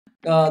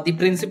The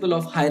principle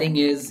of hiring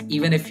is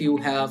even if you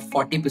have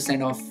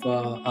 40%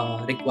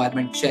 of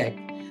requirement check,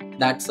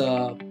 that's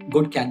a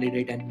good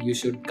candidate, and you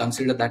should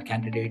consider that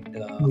candidate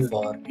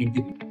for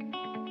interview.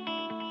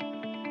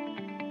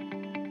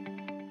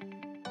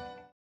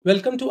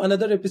 Welcome to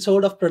another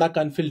episode of Product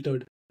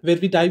Unfiltered, where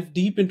we dive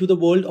deep into the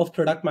world of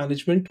product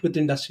management with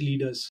industry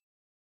leaders.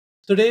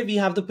 Today, we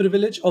have the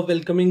privilege of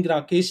welcoming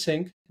Rakesh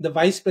Singh, the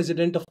Vice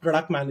President of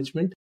Product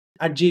Management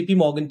at JP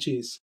Morgan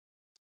Chase.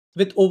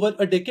 With over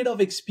a decade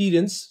of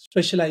experience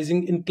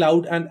specializing in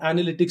cloud and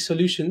analytics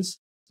solutions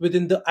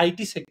within the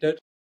IT sector,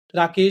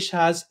 Rakesh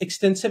has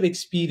extensive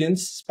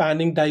experience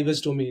spanning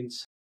diverse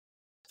domains.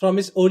 From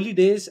his early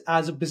days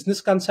as a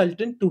business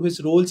consultant to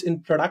his roles in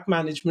product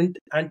management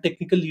and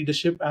technical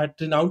leadership at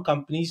renowned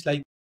companies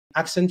like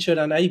Accenture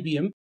and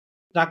IBM,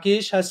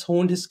 Rakesh has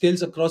honed his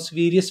skills across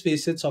various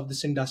facets of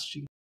this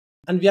industry.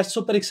 And we are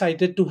super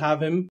excited to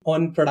have him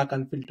on Product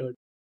Unfiltered.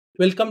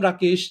 Welcome,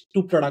 Rakesh,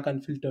 to Product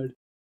Unfiltered.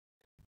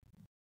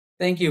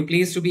 Thank you.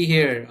 Pleased to be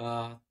here.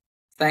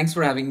 Thanks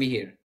for having me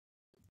here.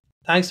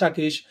 Thanks,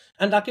 Rakesh.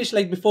 And Rakesh,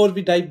 like before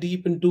we dive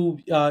deep into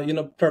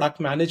product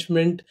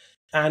management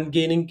and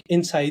gaining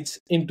insights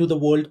into the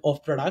world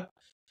of product,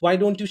 why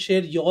don't you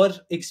share your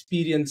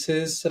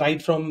experiences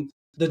right from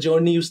the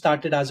journey you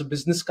started as a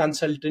business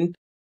consultant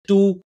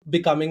to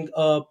becoming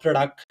a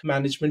product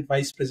management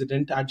vice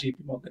president at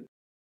JP Morgan?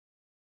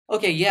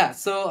 Okay, yeah.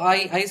 So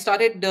I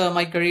started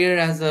my career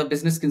as a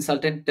business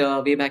consultant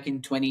way back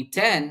in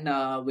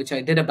 2010, which I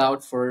did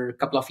about for a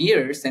couple of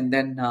years, and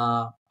then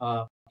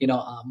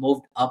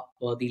moved up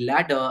the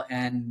ladder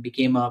and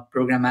became a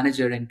program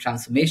manager in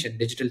transformation,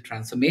 digital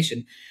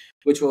transformation,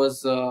 which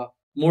was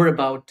more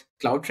about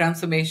cloud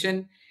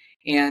transformation,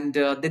 and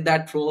did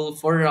that role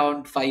for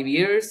around 5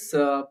 years.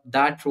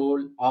 That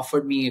role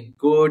offered me a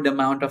good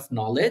amount of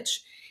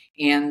knowledge,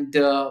 and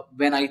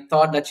when I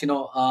thought that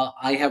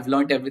I have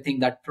learned everything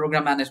that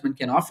program management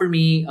can offer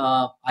me,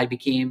 I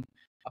became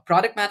a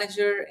product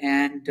manager,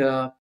 and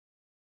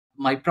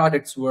my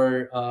products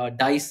were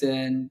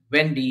Dyson,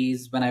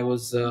 Wendy's when I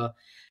was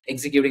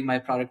executing my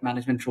product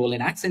management role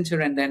in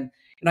Accenture. And then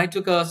I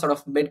took a sort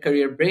of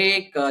mid-career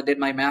break, did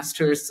my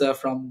master's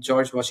from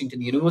George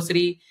Washington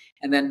University,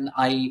 and then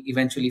I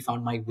eventually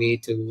found my way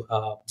to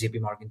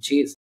JP Morgan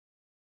Chase.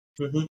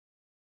 Mhm.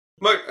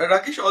 But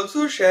Rakesh,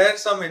 also share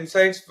some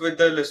insights with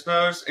the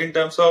listeners in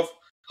terms of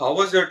how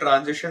was your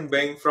transition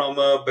being from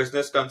a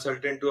business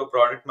consultant to a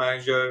product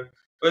manager?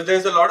 Because there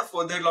are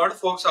a lot of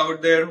folks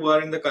out there who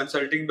are in the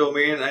consulting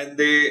domain and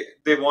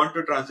they want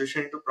to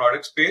transition to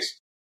product space.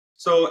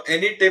 So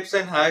any tips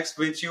and hacks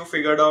which you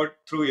figured out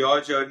through your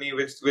journey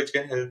which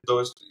can help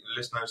those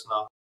listeners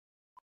now?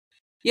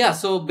 Yeah,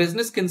 so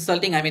business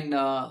consulting, I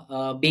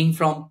mean, being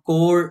from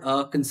core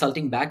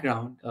consulting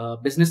background,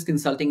 business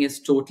consulting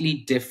is totally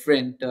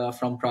different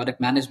from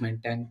product management,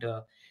 and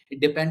it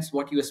depends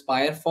what you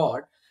aspire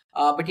for.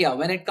 But yeah,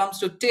 when it comes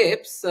to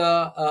tips,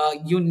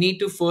 you need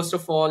to first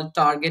of all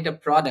target a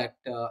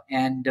product,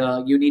 and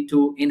you need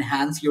to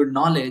enhance your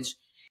knowledge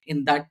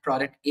in that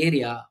product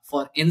area.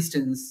 For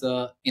instance,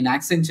 in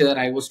Accenture,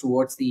 I was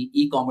towards the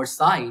e-commerce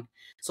side,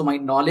 so my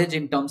knowledge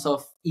in terms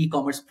of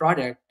e-commerce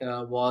product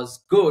was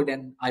good,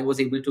 and I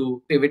was able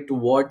to pivot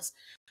towards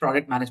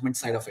product management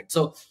side of it.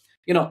 So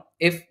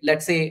if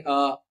let's say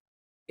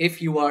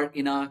if you are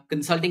in a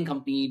consulting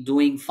company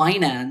doing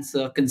finance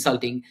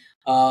consulting,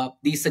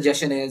 the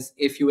suggestion is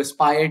if you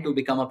aspire to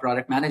become a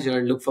product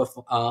manager, look for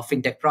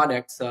fintech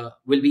products,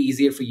 will be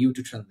easier for you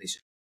to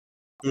transition.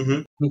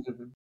 Mm-hmm.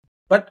 Mhm.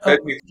 But Very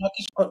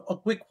Rakesh, a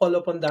quick follow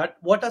up on that.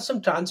 What are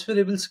some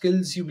transferable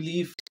skills you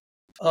believe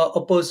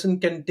a person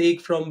can take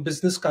from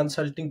business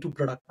consulting to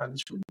product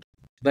management?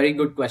 Very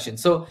good question.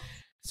 So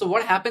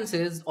what happens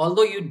is,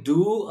 although you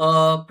do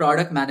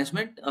product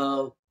management,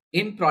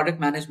 in product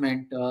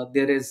management,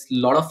 there is a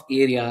lot of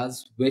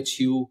areas which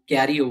you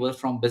carry over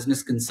from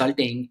business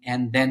consulting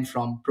and then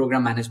from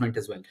program management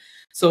as well.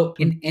 So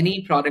in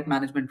any product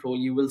management role,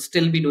 you will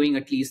still be doing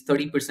at least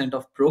 30%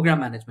 of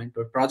program management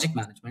or project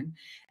management.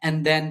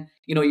 And then,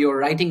 your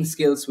writing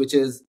skills, which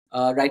is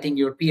writing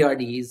your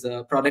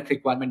PRDs, product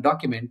requirement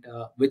document,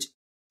 which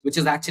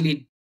is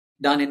actually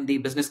done in the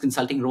business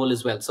consulting role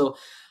as well. So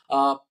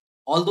uh,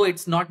 although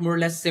it's not more or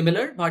less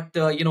similar, but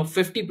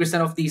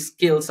 50% of these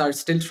skills are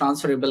still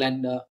transferable,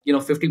 and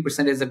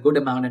 50% is a good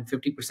amount, and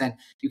 50%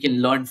 you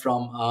can learn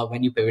from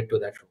when you pivot to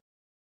that role.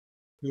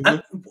 Mhm.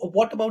 And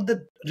what about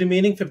the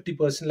remaining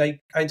 50%?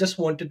 Like, I just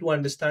wanted to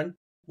understand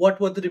what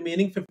were the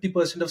remaining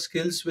 50% of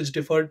skills which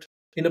differed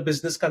in a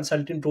business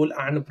consultant role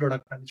and a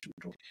product management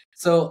role?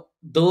 So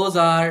those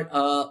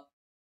are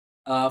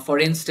for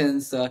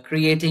instance,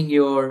 creating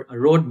your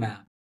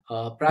roadmap,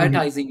 Mhm.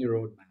 prioritizing your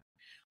roadmap,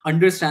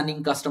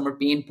 understanding customer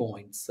pain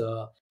points,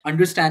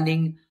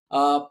 understanding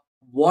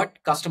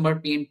what customer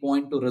pain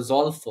point to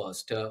resolve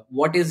first,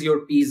 what is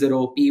your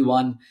P0,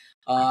 P1,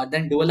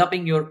 then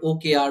developing your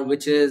OKR,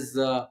 which is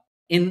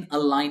in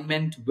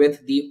alignment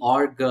with the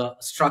org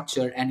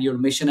structure and your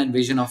mission and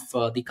vision of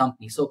the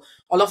company. So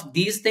all of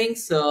these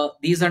things,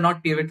 these are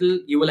not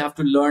pivotal. You will have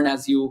to learn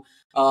as you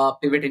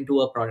pivot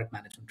into a product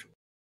management role.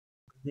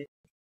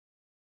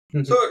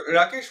 So,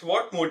 Rakesh,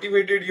 what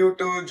motivated you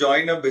to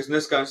join a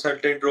business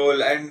consultant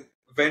role, and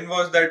when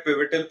was that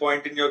pivotal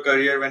point in your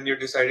career when you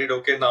decided,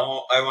 okay,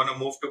 now I want to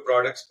move to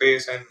product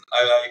space and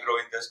I'll grow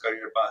in this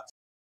career path?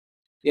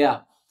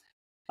 Yeah.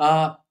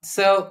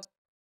 So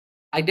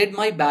I did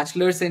my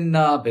bachelor's in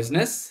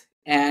business,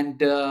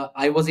 and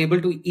I was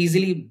able to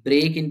easily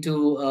break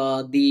into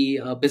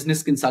the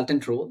business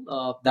consultant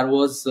role that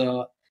was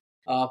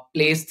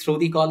placed through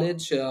the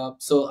college.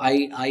 So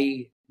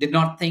I did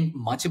not think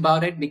much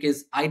about it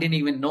because I didn't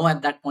even know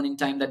at that point in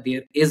time that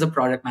there is a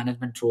product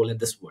management role in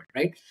this world,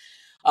 right?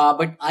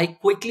 But I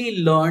quickly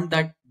learned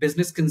that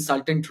business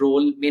consultant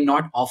role may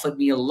not offer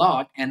me a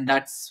lot, and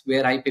that's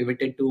where I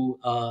pivoted to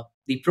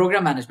the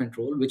program management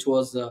role, which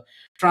was a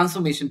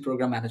transformation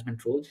program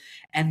management role.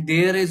 And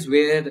there is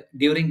where,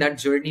 during that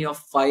journey of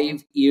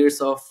 5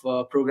 years of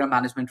program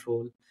management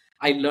role,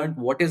 I learned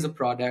what is a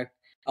product.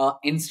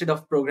 Instead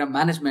of program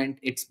management,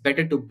 it's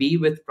better to be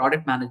with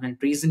product management.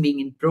 Reason being,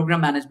 in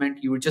program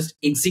management, you are just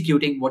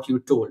executing what you're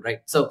told, right?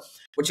 So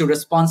what you're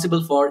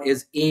responsible for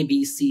is A,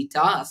 B, C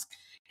task,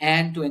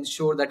 and to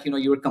ensure that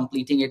you're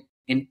completing it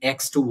in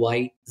X to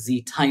Y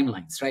Z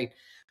timelines, right?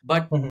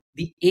 But Mhm.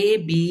 the A,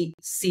 B,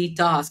 C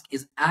task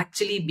is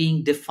actually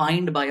being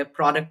defined by a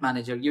product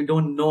manager. You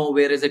don't know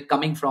where is it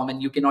coming from,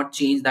 and you cannot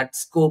change that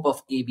scope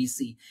of A, B,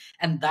 C.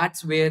 And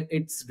that's where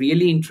it's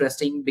really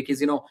interesting,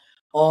 because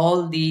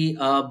all the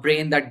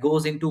brain that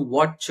goes into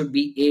what should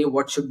be A,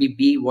 what should be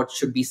B, what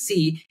should be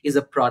C is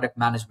a product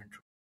management.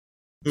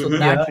 So Mm-hmm.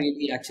 that Yeah,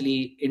 really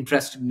actually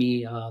interested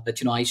me,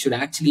 that I should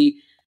actually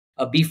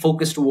be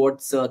focused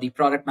towards the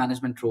product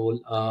management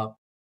role,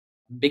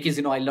 because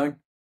I learned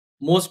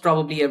most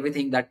probably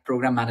everything that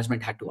program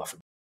management had to offer.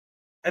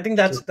 I think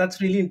So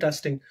that's really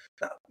interesting.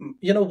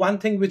 One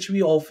thing which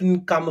we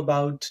often come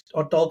about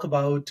or talk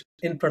about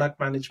in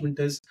product management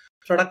is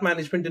product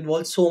management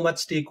involves so much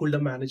stakeholder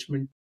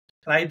management,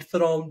 right?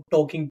 From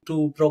talking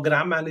to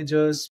program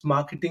managers,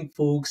 marketing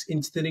folks,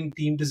 engineering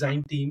team,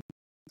 design team.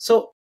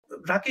 So,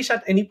 Rakesh,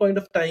 at any point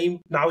of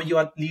time, now you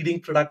are leading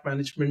product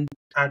management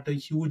at a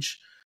huge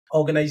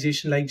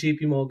organization like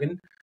JP Morgan.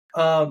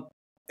 Uh,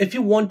 if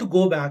you want to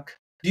go back,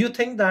 do you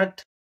think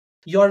that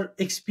your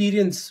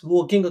experience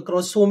working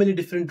across so many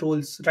different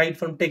roles, right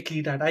from tech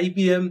lead at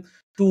IBM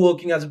to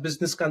working as a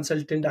business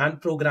consultant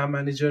and program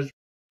manager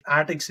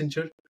at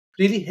Accenture,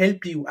 really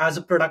helped you as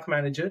a product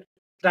manager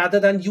rather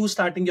than you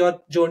starting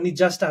your journey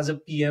just as a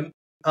PM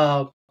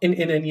in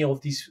any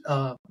of these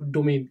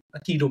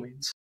key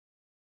domains?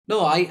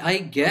 no, I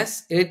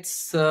guess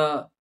it's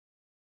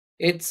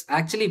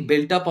actually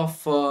built up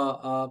of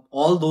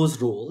all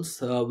those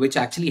roles, which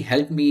actually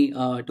helped me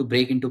to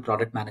break into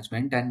product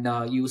management.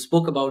 And you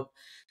spoke about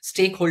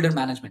stakeholder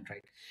management,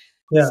 right?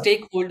 Yeah.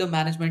 Stakeholder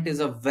management is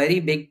a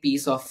very big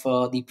piece of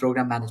the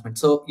program management.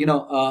 So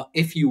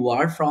if you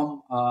are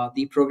from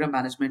the program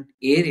management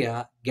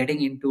area,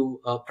 getting into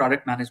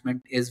product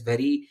management is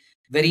very,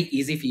 very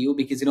easy for you,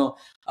 because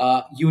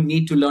you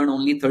need to learn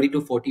only 30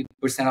 to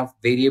 40% of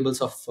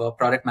variables of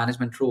product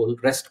management role.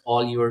 Rest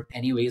all you're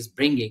anyways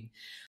bringing.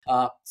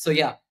 So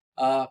yeah,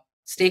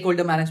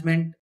 stakeholder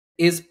management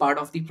is part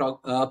of the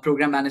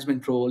program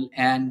management role.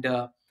 And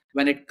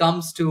when it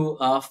comes to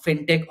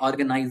fintech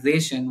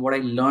organization, what I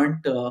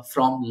learned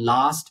from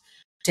last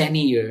 10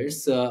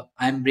 years,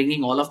 I'm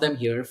bringing all of them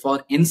here.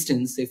 For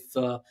instance, if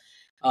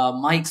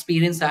my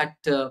experience at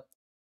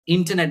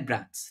internet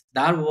brands,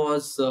 that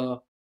was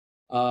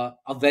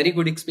a very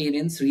good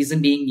experience.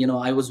 Reason being,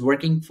 I was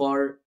working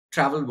for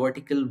travel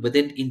vertical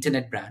within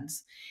internet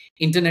brands.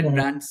 Internet Mhm.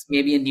 brands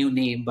may be a new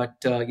name, but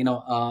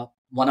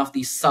one of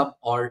the sub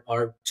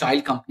or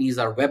child companies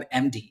are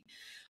WebMD.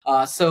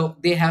 So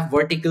they have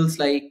verticals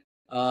like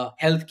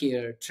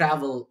healthcare,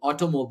 travel,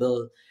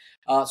 automobile.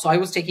 So I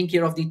was taking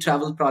care of the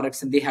travel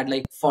products, and they had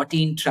like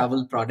 14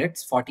 travel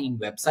products, 14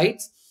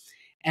 websites.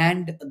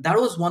 And that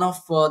was one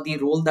of the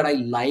role that I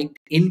liked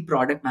in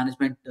product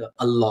management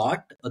a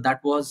lot.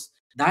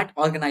 That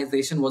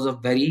organization was a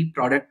very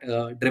product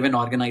driven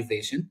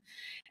organization.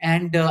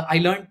 And I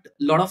learned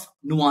a lot of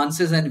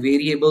nuances and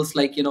variables,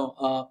 like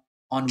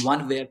on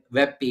one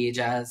web page,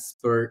 as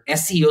per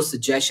SEO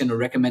suggestion or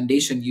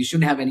recommendation, you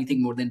shouldn't have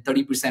anything more than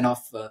 30% of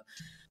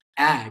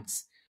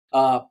ads.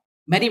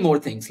 Many more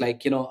things,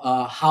 like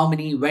how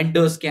many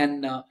vendors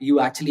can you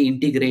actually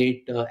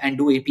integrate and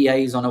do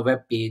APIs on a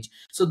web page.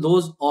 So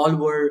those all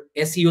were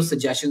SEO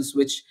suggestions,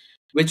 which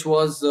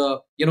was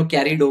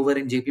carried over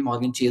in JP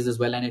Morgan Chase as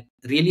well, and it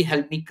really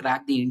helped me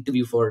crack the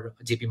interview for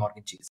JP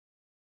Morgan Chase.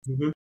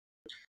 Mm-hmm.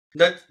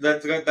 That's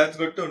good. That's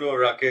good to know,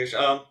 Rakesh.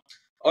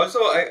 Also,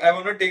 I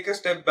want to take a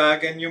step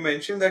back, and you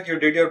mentioned that you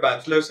did your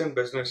bachelor's in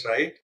business,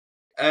 right?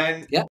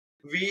 And Yeah.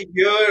 we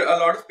hear a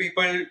lot of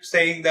people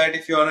saying that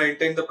if you want to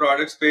enter in the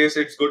product space,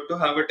 it's good to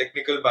have a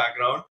technical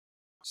background.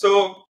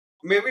 So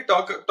maybe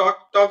talk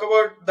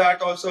about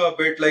that also a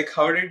bit. Like,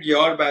 how did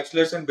your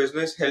bachelor's in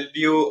business help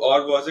you,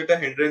 or was it a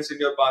hindrance in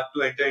your path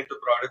to enter into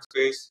product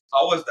space?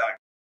 How was that?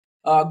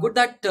 Good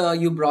that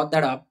you brought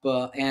that up.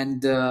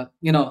 And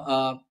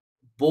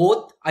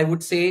both, I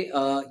would say,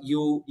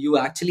 you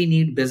actually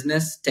need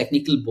business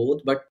technical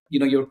both. But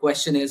your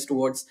question is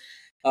towards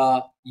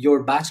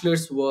your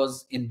bachelor's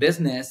was in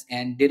business,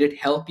 and did it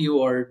help you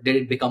or did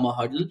it become a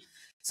hurdle?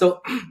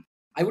 So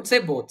I would say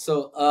both.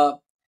 So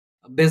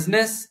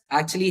business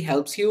actually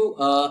helps you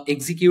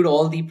execute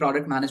all the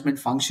product management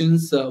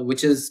functions,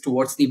 which is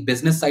towards the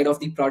business side of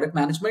the product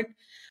management.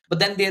 But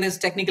then there is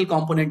technical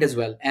component as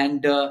well.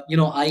 And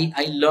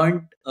I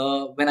learned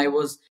when I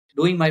was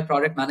doing my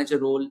product manager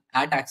role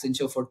at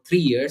Accenture for 3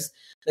 years,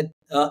 that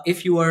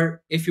if you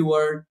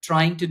are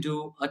trying to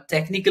do a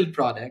technical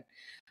product,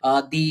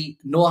 the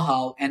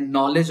know-how and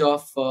knowledge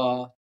of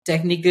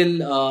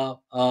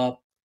technical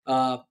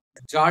uh,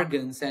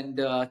 jargons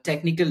and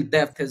technical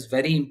depth is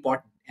very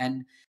important.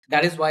 And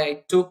that is why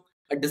I took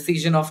a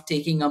decision of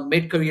taking a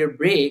mid-career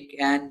break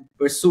and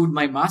pursued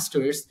my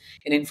master's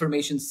in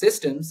information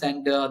systems,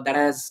 and that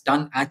has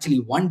done actually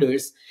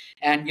wonders.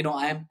 And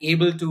I am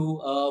able to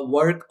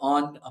work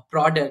on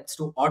products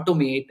to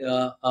automate,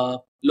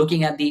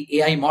 looking at the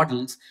AI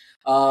models,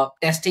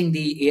 testing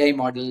the AI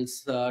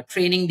models,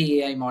 training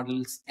the AI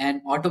models,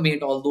 and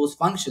automate all those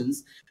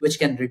functions which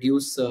can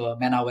reduce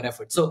man-hour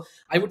effort. So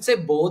I would say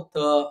both.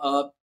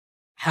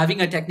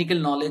 Having a technical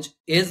knowledge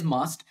is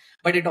must,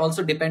 but it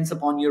also depends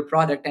upon your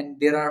product. And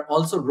there are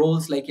also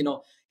roles like,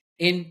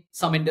 in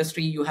some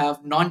industry you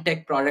have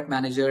non-tech product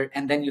manager,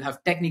 and then you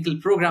have technical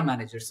program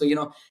manager. So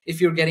if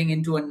you're getting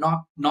into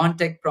a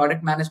non-tech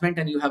product management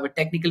and you have a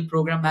technical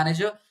program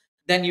manager,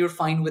 then you're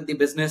fine with the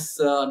business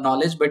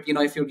knowledge. But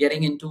if you're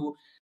getting into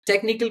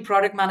technical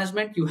product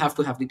management, you have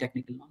to have the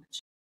technical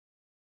knowledge.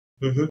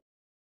 Mhm.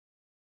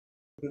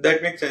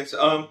 That makes sense.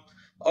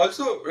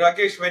 Also,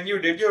 Rakesh, when you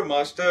did your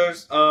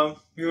masters,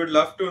 we would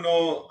love to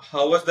know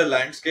how was the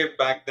landscape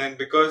back then,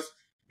 because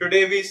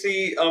today we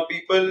see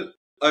people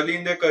early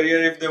in their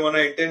career, if they want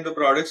to enter into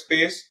product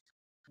space,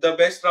 the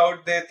best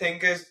route they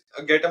think is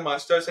get a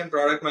master's in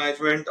product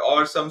management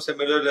or some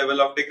similar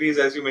level of degrees.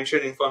 As you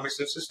mentioned,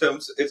 information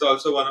systems is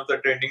also one of the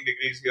trending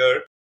degrees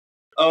here.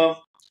 Um,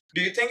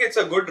 do you think it's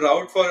a good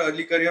route for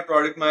early career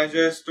product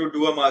managers to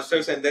do a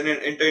master's and then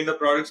enter in the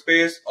product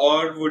space,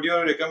 or would you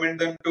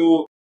recommend them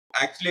to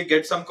actually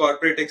get some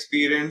corporate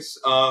experience,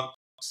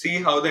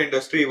 see how the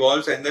industry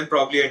evolves, and then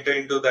probably enter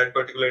into that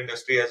particular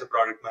industry as a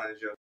product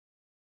manager?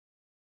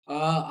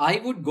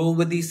 I would go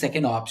with the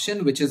second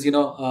option, which is,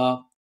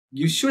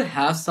 you should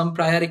have some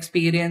prior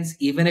experience,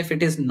 even if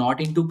it is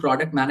not into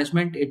product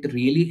management. It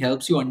really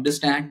helps you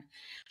understand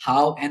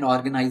how an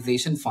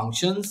organization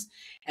functions.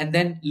 And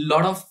then a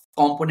lot of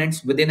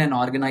components within an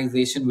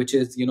organization, which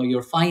is,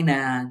 your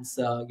finance,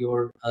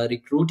 your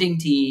recruiting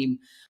team,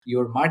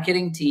 your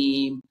marketing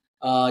team,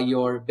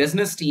 your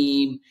business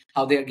team,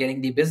 how they're getting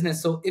the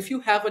business. So if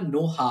you have a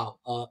know-how,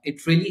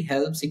 it really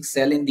helps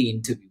excel in the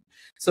interview.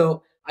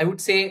 So I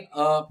would say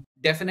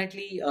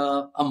definitely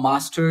a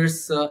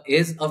master's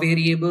is a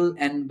variable.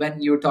 And when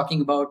you're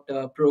talking about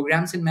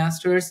programs in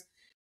masters,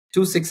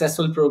 two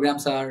successful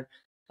programs are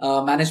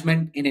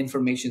management in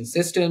information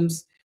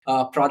systems,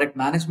 product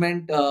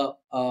management.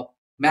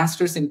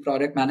 Masters in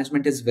product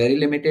management is very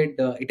limited.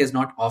 It is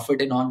not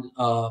offered in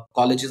all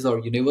colleges or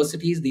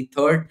universities. The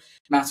third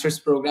master's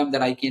program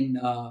that I can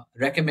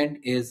recommend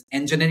is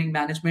engineering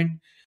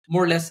management.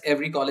 More or less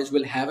every college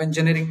will have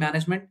engineering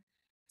management.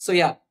 So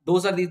yeah,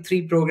 those are the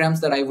three programs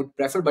that I would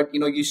prefer. But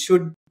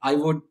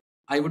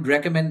I would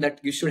recommend that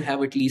you should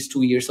have at least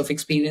 2 years of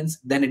experience.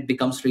 Then it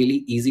becomes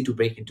really easy to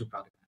break into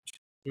product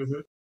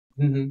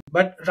management.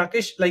 But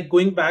Rakesh, like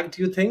going back,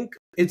 do you think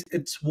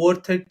it's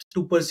worth it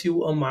to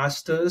pursue a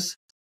master's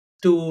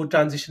to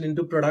transition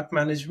into product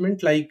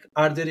management? Like,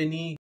 are there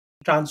any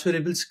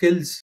transferable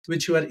skills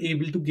which you are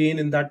able to gain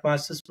in that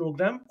master's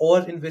program,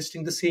 or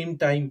investing the same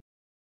time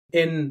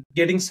in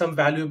getting some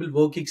valuable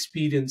work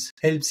experience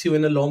helps you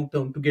in a long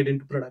term to get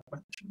into product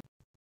management?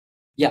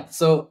 Yeah.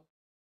 So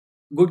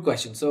good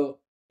question. So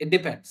it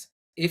depends.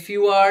 If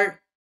you are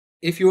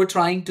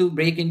trying to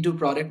break into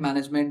product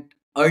management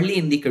early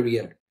in the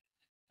career,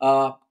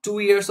 2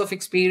 years of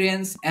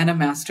experience and a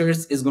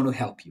master's is going to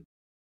help you.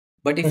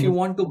 But if you Mhm.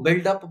 want to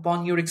build up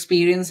upon your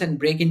experience and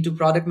break into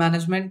product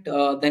management,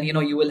 then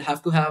you will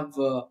have to have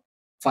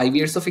 5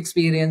 years of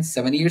experience,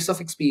 7 years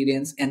of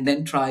experience, and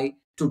then try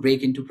to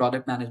break into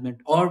product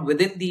management or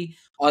within the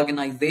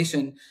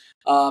organization.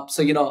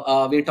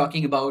 So we're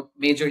talking about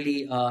majorly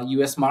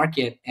U.S.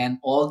 market, and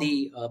all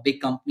the big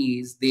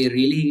companies, they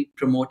really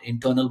promote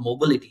internal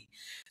mobility.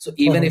 So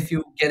even Mhm. if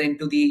you get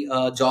into the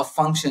job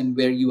function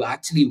where you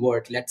actually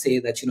work, let's say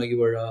that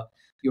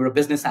you're a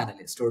business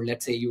analyst, or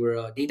let's say you were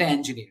a data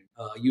engineer,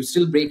 you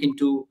still break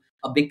into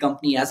a big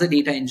company as a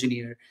data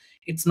engineer.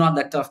 It's not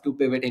that tough to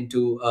pivot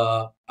into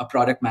a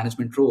product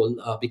management role,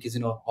 because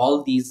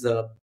all these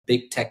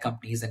big tech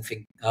companies and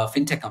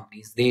fintech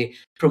companies, they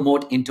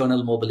promote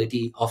internal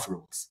mobility of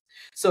roles.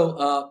 So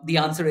the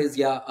answer is,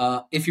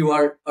 yeah, if you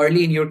are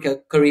early in your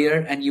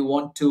career and you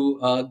want to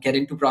get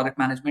into product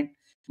management,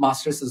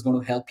 masters is going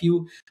to help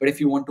you. But if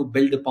you want to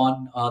build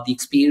upon the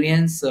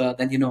experience,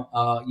 then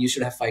you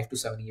should have 5 to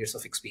 7 years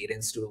of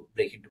experience to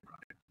break into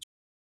product.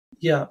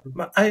 Yeah,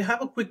 I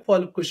have a quick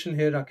follow-up question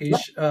here,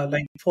 Rakesh.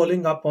 Like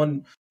following up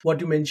on what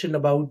you mentioned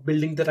about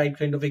building the right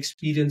kind of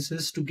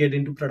experiences to get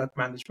into product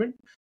management.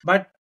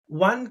 But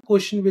one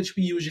question which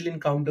we usually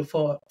encounter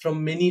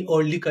from many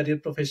early career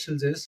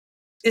professionals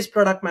is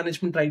product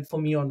management right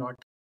for me or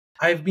not?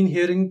 I've been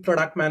hearing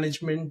product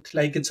management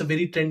like it's a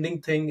very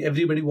trending thing.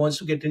 Everybody wants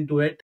to get into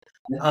it.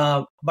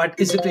 But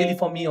is it really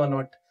for me or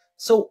not?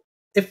 So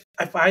if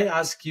I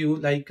ask you,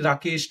 like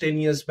Rakesh 10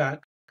 years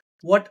back,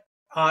 what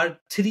are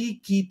three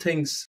key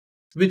things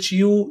which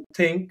you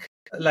think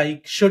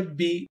like should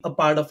be a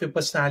part of your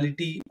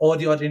personality or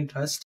your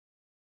interest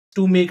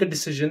to make a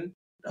decision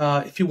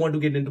if you want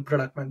to get into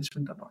product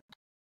management or not?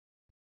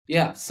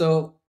 Yeah,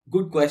 so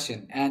good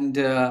question. And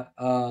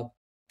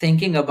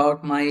thinking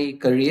about my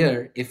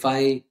career, if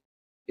I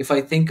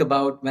think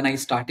about when I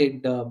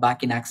started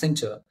back in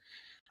Accenture,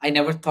 I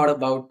never thought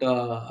about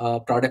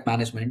product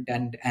management,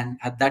 and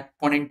at that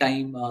point in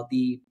time,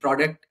 the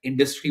product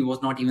industry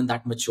was not even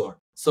that mature.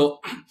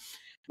 So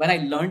when I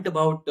learned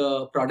about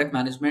product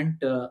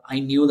management, I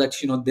knew that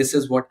this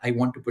is what I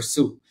want to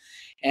pursue.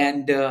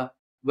 And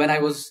when I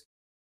was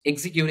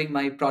executing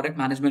my product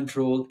management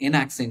role in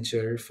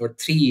Accenture for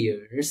 3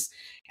 years,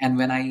 and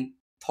when I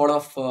thought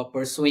of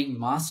pursuing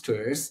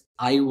masters,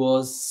 I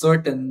was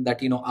certain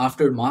that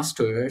after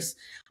masters,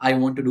 I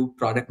want to do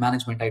product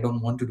management. I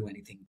don't want to do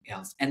anything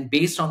else. And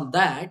based on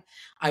that,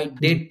 I Mhm.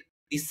 did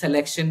the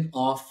selection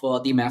of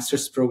the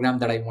master's program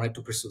that I wanted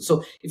to pursue.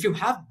 So if you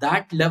have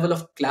that level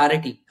of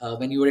clarity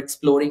when you are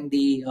exploring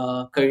the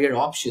career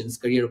options,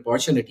 career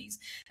opportunities,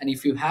 and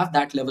if you have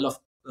that level of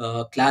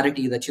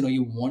clarity that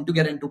you want to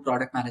get into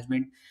product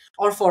management,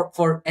 or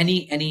for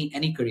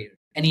any career,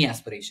 any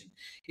aspiration,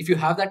 if you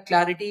have that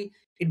clarity,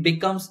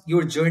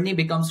 your journey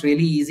becomes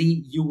really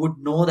easy. You would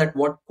know that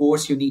what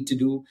course you need to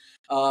do,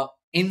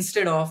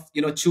 instead of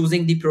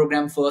choosing the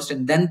program first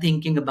and then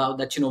thinking about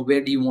that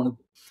where do you want to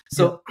go. Yeah.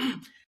 So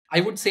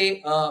I would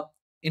say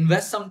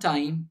invest some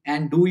time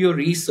and do your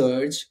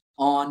research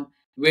on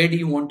where do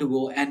you want to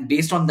go, and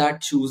based on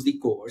that choose the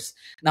course.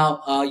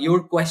 Now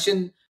your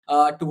question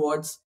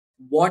towards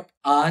what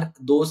are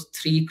those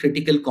three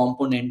critical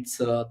components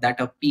that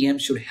a PM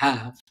should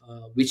have,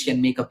 which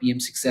can make a PM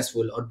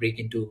successful or break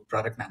into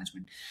product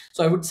management.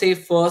 So I would say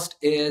first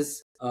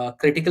is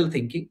critical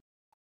thinking,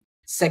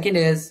 second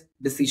is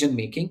decision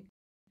making,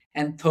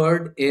 and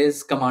third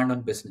is command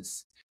on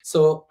business.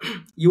 So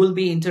you will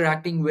be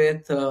interacting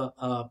with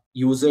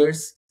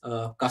users,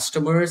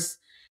 customers,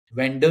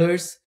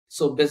 vendors.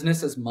 So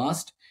business is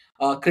must.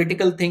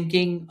 Critical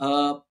thinking,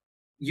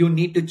 you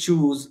need to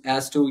choose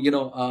as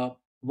to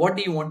what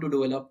do you want to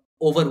develop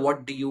over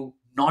what do you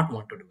not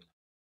want to develop.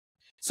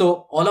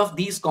 So all of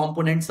these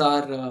components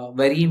are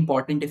very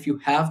important. If you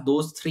have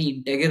those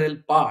three integral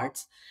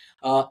parts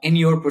in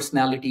your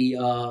personality,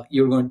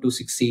 you're going to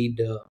succeed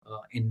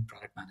in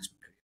product management.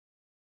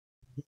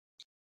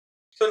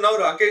 So now,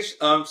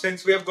 Rakesh,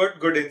 since we have got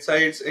good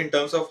insights in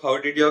terms of how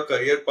did your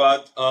career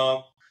path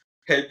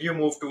help you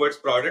move towards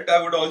product,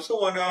 I would also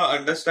want to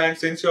understand,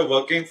 since you're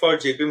working for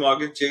JP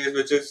Morgan Chase,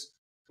 which is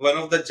one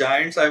of the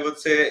giants, I would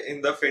say,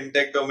 in the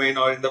fintech domain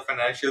or in the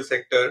financial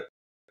sector.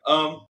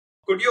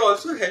 Could you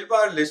also help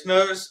our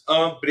listeners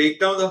break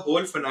down the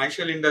whole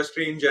financial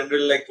industry in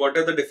general? Like, what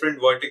are the different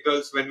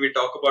verticals when we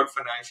talk about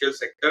financial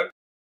sector?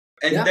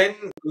 And Yeah. then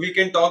we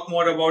can talk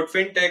more about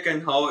fintech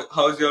and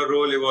how's your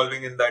role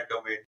evolving in that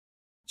domain.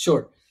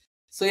 Sure.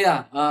 So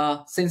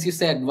yeah, since you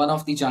said one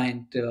of the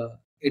giant,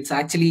 it's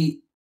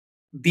actually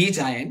the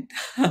giant.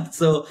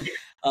 So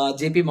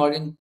JP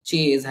Morgan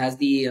Chase has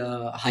the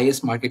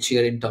highest market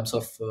share in terms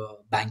of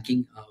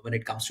banking when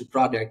it comes to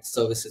products,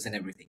 services, and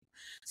everything.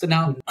 So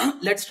now Mhm.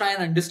 let's try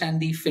and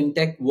understand the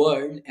fintech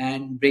world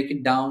and break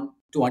it down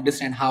to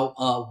understand how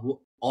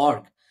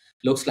org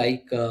looks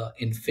like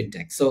in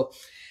fintech. So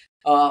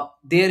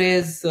there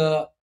is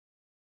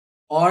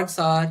orgs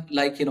are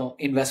like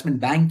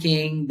investment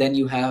banking, then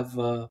you have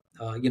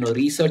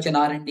research and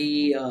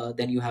R&D,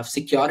 then you have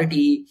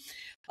security,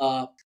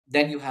 uh,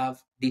 then you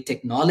have the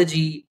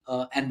technology,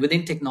 and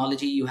within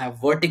technology you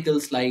have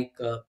verticals like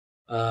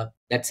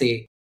let's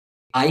say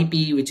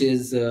IP, which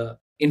is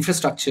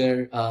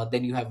infrastructure.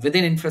 Then you have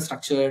within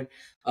infrastructure,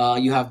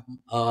 you have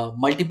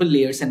multiple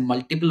layers and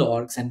multiple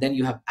orgs, and then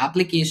you have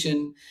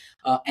application,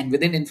 and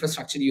within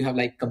infrastructure you have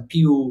like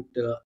compute,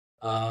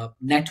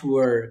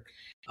 network.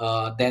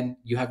 Then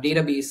you have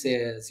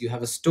databases, you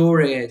have a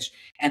storage,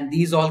 and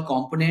these all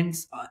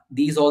components,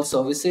 these all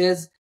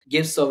services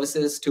give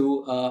services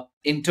to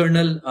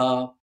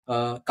internal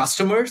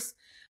customers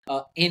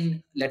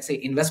in, let's say,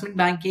 investment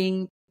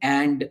banking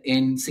and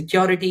in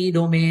security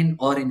domain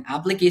or in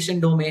application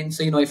domain.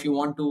 So if you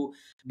want to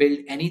build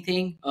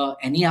anything,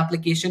 any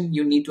application,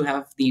 you need to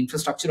have the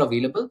infrastructure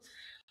available.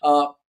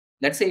 uh,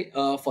 let's say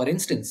for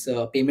instance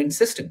payment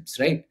systems,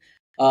 right?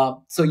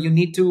 So you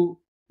need to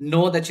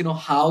know that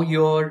how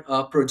your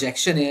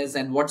projection is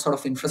and what sort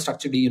of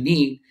infrastructure do you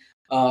need.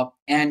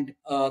 And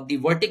the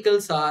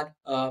verticals are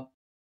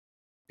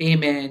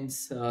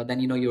payments, then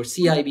your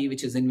CIB,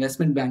 which is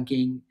investment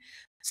banking,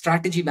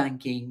 strategy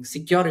banking,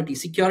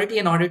 security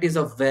and audit is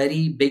a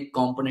very big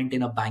component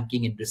in a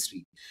banking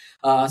industry.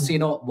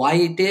 So why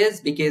it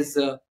is, because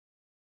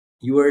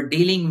you are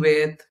dealing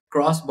with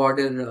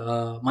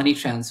cross-border money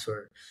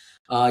transfer.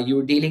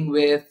 You're dealing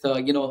with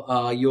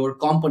your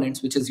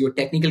components, which is your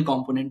technical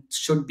components,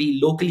 should be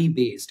locally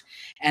based,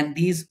 and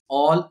these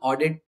all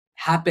audit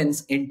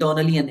happens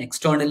internally and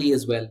externally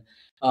as well.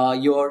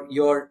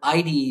 Your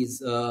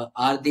IDs,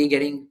 are they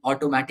getting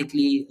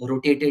automatically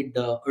rotated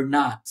or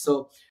not?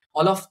 So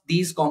all of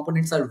these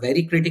components are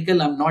very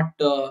critical. I'm not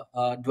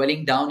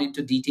dwelling down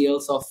into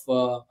details of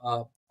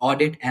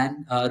audit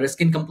and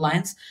risk and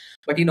compliance,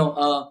 but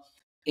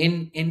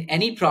in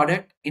any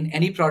product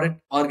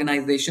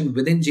organization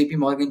within JP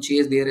Morgan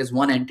Chase, there is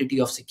one entity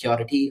of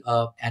security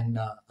and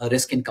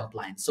risk and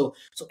compliance. So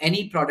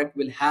any product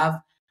will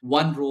have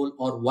one role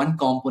or one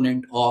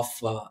component of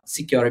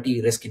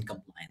security, risk and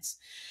compliance,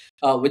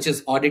 which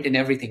is audit and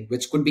everything,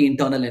 which could be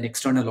internal and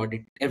external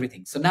audit,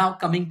 everything. So now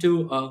coming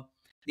to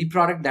the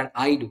product that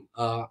I do,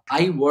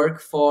 I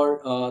work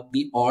for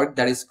the org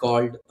that is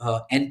called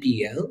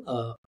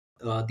NPL.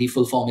 The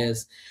full form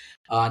is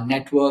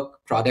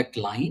network product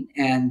line,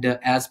 and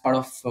as part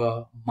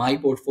of my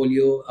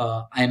portfolio,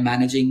 I'm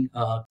managing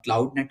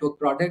cloud network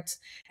products,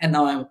 and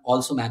now I'm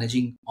also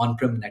managing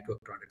on-prem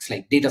network products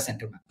like data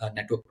center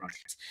network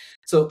products.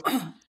 So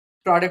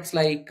products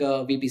like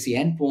VPC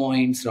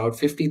endpoints, Route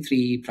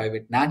 53,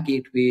 private NAT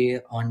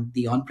gateway on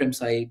the on-prem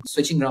side,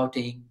 switching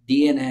routing,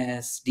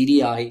 DNS,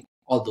 DDI,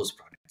 all those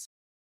products.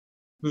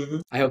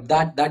 I hope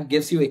that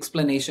gives you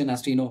explanation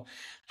as to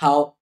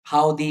how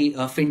the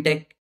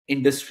fintech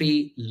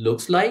industry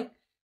looks like.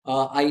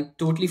 I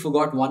totally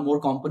forgot one more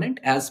component.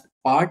 As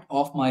part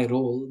of my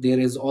role, there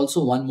is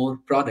also one more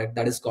product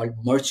that is called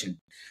merchant.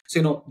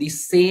 So the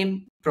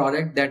same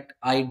product that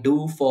I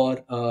do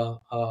for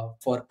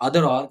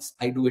other orgs,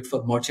 I do it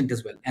for merchant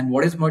as well. And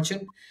what is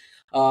merchant?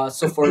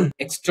 So for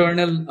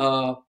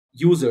external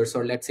users,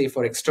 or let's say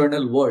for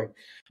external world,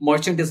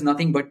 merchant is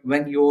nothing but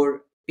when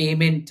your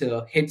payment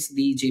hits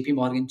the JP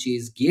Morgan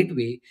Chase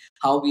gateway,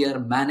 how we are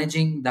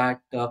managing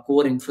that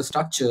core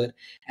infrastructure,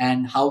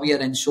 and how we are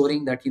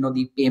ensuring that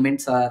the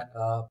payments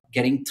are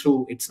getting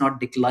through, it's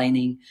not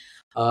declining,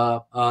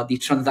 the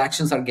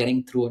transactions are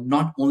getting through.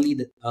 Not only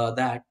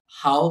that,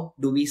 how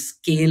do we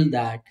scale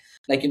that?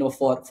 Like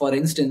for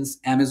instance,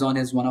 Amazon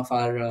is one of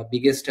our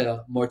biggest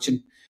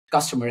merchant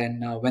customer,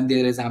 and when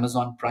there is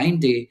Amazon Prime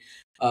Day,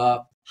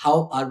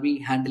 how are we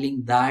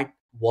handling that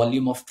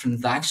volume of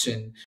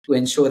transaction to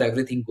ensure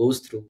everything goes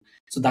through?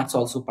 So that's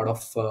also part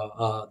of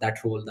that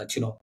role, that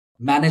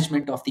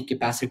management of the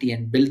capacity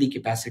and build the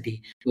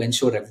capacity to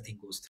ensure everything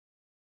goes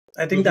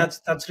through. I think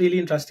that's really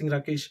interesting,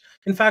 Rakesh.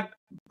 In fact,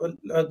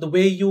 the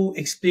way you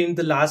explained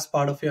the last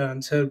part of your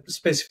answer,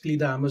 specifically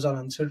the Amazon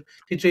answer,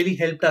 it really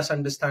helped us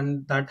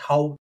understand that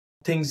how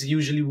things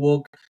usually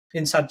work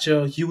in such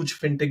a huge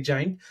fintech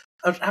giant.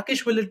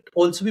 Rakesh, will it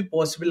also be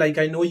possible? Like,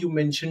 I know you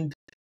mentioned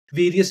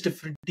various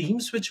different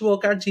teams which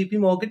work at JP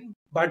Morgan,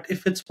 but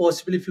if it's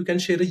possible, if you can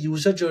share a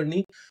user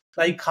journey,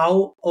 like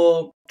how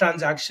a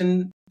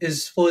transaction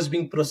is first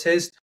being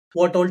processed,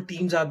 what all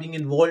teams are being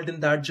involved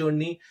in that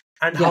journey,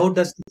 and Yeah. how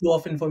does the flow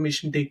of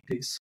information take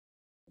place?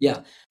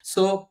 Yeah.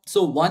 So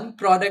one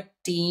product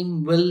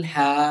team will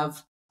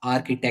have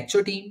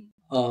architecture team,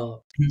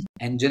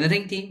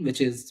 engineering team, which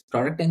is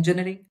product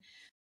engineering,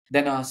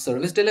 then a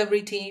service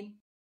delivery team,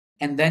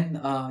 and then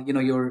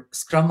your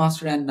scrum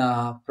master and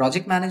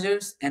project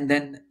managers, and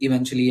then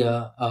eventually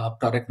a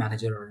product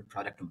manager or a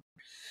product owner.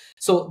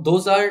 So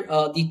those are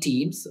the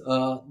teams.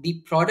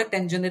 The product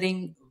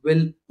engineering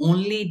will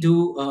only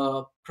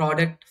do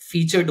product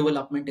feature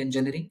development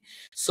engineering.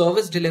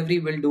 Service delivery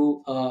will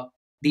do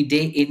the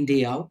day in,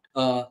 day out.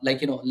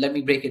 Let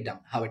me break it down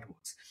how it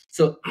works.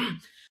 So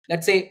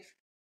let's say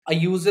a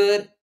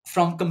user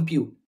from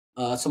compute.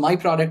 So my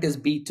product is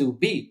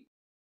B2B.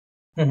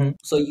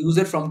 So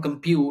user from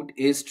compute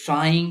is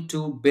trying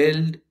to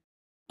build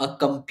a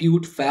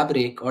compute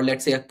fabric, or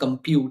let's say a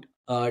compute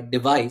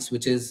device,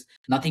 which is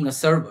nothing a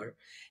server,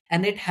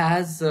 and it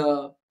has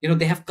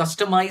they have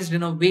customized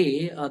in a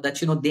way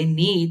that they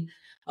need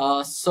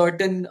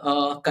certain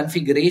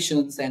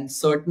configurations and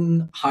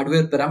certain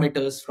hardware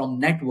parameters from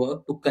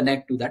network to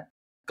connect to that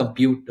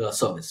compute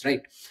service,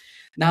 right?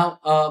 Now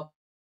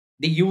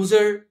the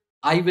user,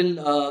 I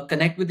will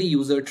connect with the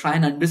user, try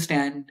and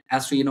understand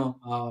as to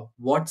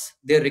what's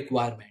their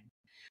requirement,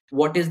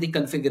 what is the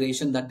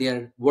configuration that they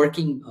are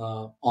working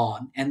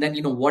on, and then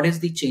what is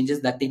the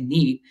changes that they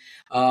need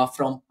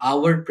from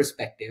our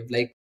perspective.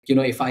 Like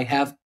if I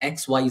have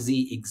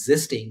XYZ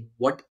existing,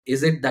 what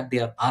is it that they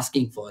are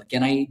asking for?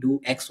 Can I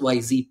do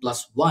XYZ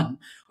plus one,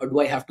 or do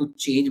I have to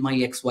change my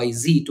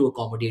XYZ to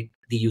accommodate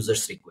the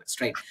user's request,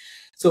 right?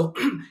 So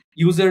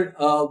user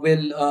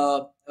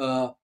will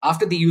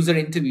after the user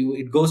interview,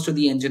 it goes to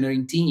the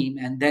engineering team,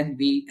 and then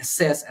we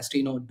assess as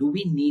to do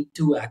we need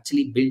to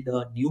actually build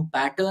a new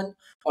pattern,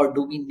 or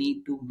do we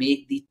need to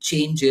make the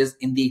changes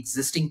in the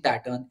existing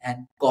pattern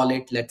and call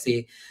it, let's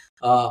say,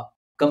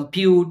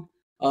 compute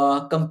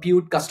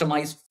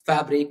customized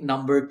fabric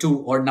number 2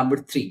 or number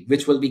 3,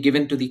 which will be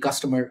given to the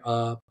customer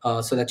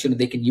so that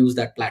they can use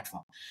that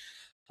platform.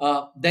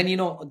 Then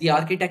the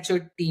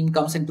architecture team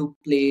comes into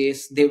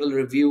place. They will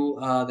review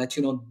that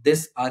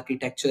this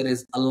architecture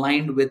is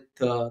aligned with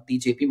the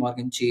JP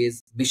Morgan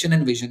Chase mission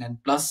and vision,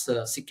 and plus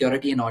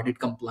security and audit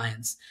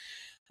compliance.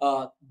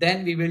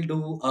 Then we will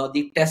do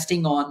the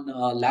testing on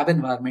lab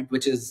environment,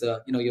 which is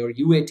your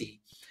UAT.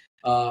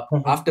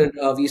 After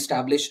we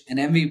establish an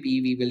MVP,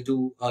 we will do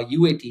a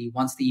UAT.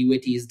 Once the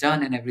UAT is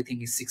done and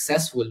everything is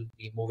successful,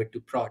 we move it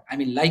to prod. I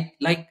mean,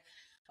 like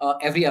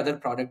every other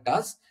product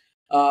does.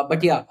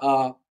 But yeah,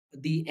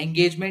 the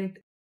engagement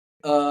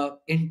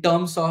in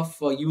terms of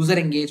user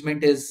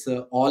engagement is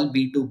all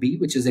B2B,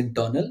 which is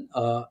internal.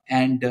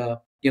 And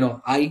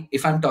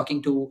if I'm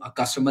talking to a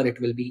customer, it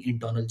will be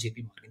internal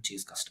JP Morgan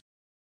Chase customer.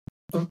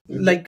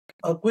 Like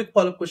a quick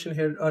follow-up question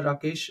here,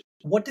 Rakesh.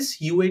 What is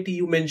UAT?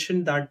 You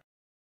mentioned that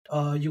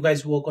you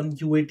guys work on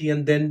UAT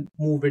and then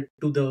move it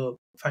to the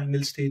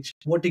final stage.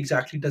 What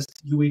exactly does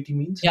UAT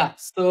means? Yeah,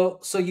 so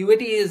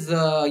UAT is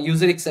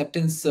user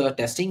acceptance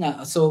testing.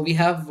 So we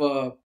have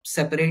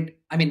separate.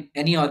 I mean,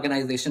 any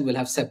organization will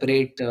have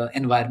separate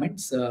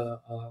environments,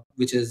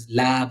 which is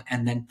lab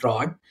and then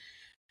prod.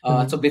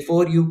 So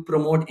before you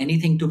promote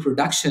anything to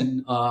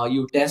production,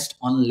 you test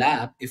on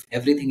lab if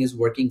everything is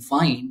working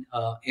fine.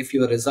 If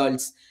your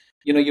results,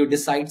 you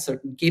decide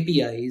certain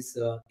KPIs.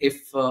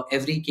 If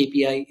every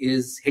KPI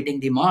is hitting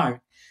the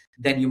mark,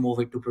 then you move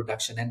it to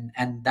production.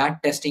 And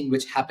that testing,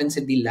 which happens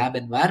in the lab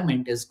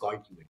environment, is called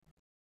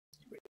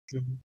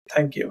UAT.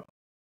 Thank you.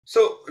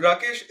 So,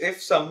 Rakesh,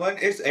 if someone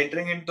is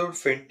entering into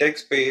fintech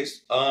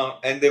space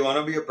and they want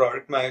to be a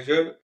product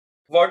manager,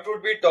 what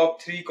would be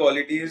top 3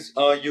 qualities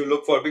you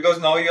look for? Because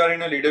now you are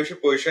in a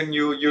leadership position,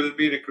 you'll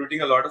be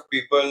recruiting a lot of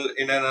people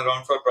in and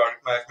around for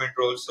product management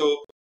roles.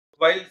 So,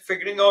 while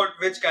figuring out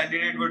which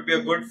candidate would be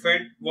a good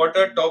fit, what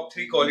are top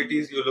 3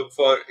 qualities you look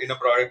for in a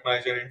product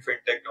manager in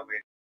fintech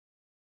domain?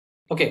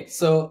 Okay,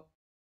 so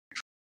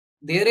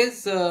there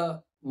is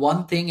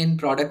one thing in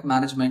product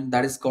management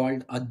that is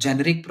called a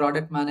generic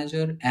product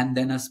manager and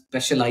then a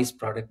specialized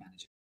product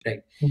manager,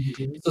 right?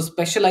 So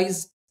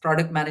specialized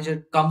product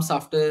manager comes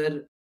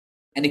after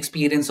an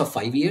experience of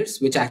 5 years,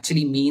 which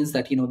actually means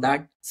that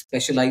that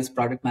specialized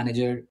product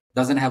manager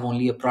doesn't have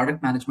only a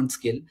product management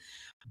skill,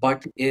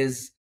 but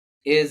is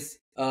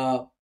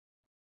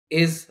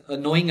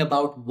knowing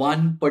about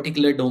one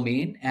particular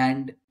domain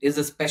and is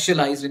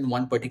specialized in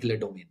one particular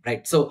domain,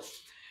 right? So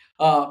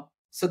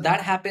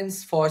that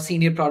happens for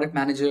senior product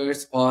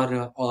managers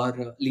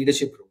or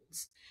leadership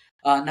roles.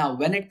 Now,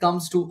 when it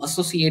comes to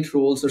associate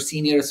roles or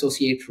senior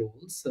associate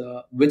roles,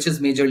 which is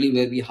majorly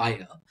where we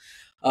hire,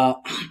 uh,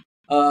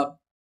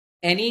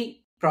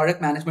 any product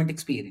management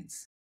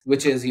experience,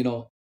 which is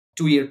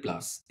 2 year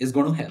plus, is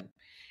going to help.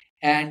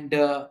 And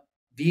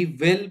we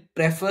will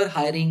prefer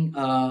hiring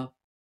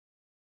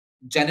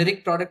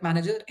generic product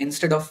manager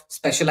instead of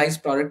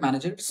specialized product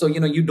manager. So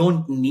you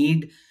don't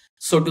need,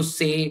 so to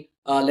say,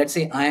 let's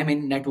say I am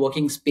in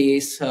networking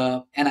space,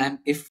 and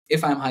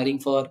if I'm hiring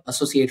for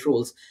associate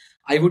roles,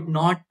 I would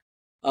not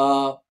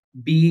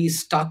be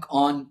stuck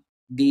on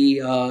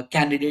the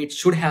candidate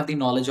should have the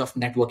knowledge of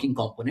networking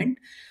component.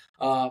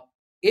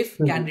 If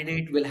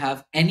candidate will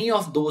have any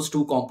of those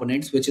 2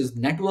 components, which is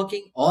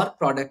networking or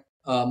product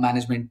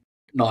management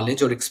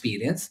knowledge or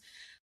experience,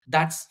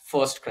 that's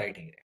first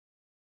criteria.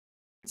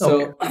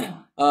 So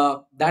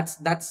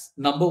that's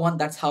number one.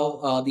 That's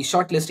how the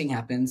shortlisting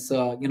happens.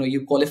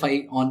 You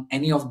qualify on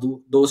any of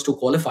those 2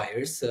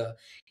 qualifiers.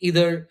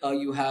 Either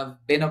you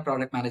have been a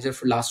product manager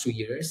for last 2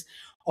 years,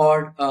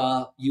 or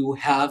you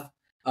have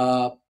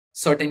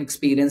certain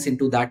experience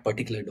into that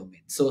particular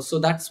domain. So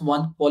that's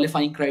one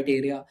qualifying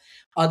criteria.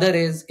 Other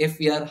is, if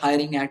we are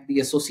hiring at the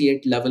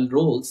associate level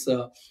roles,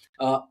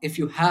 if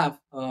you have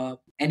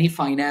any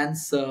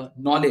finance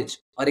knowledge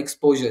or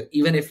exposure,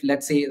 even if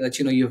let's say that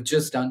you've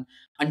just done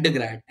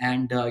undergrad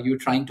and you're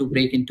trying to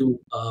break into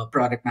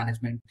product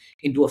management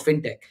into a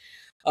fintech,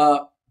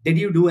 did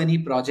you do any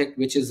project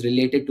which is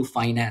related to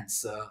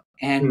finance?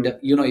 And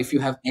if you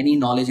have any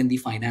knowledge in the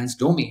finance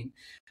domain,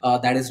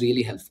 that is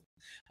really helpful.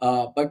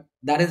 But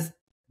that is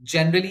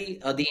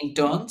generally the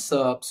interns.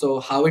 So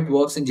how it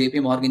works in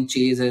JP Morgan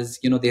Chase is,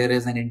 there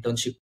is an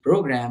internship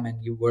program,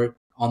 and you work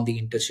on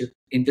the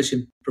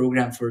internship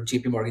program for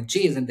JP Morgan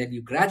Chase, and then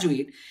you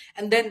graduate,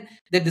 and then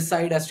they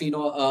decide as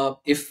to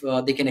if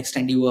they can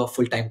extend you a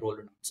full-time role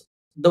or not. So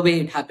the way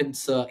it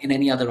happens in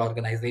any other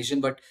organization,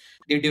 but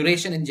the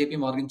duration in JP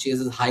Morgan Chase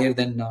is higher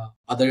than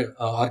other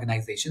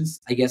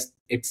organizations. I guess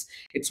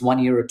it's 1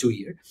 year or 2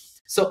 year.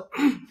 So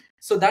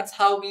so that's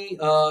how we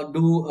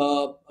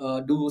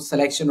do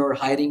selection or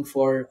hiring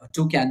for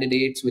 2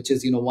 candidates, which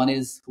is one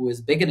is who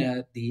is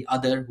beginner, the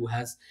other who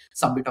has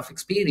some bit of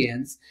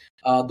experience.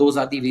 Those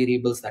are the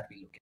variables that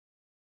we look at.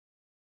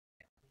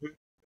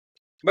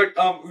 But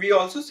we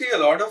also see a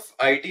lot of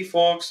IT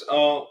folks,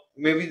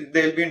 maybe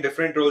they'll be in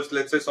different roles,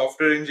 let's say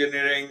software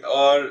engineering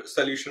or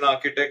solution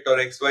architect or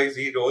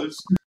XYZ roles.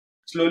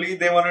 slowly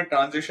they want to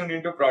transition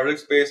into product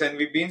space, and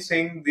we've been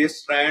seeing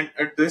this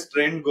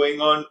trend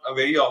going on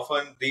very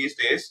often these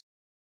days.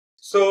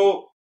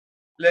 So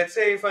let's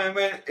say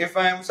if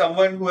I'm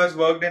someone who has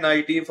worked in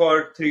IT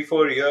for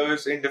 3-4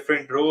 years in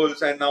different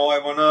roles, and now I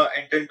want to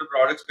enter into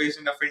product space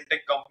in a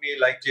fintech company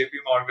like JP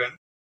Morgan,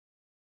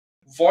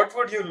 what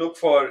would you look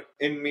for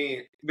in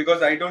me?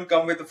 Because I don't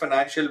come with a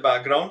financial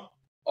background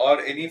or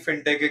any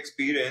fintech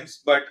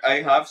experience, but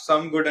I have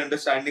some good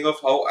understanding of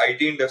how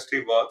IT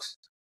industry works.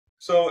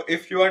 So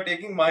if you are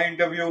taking my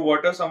interview,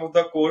 what are some of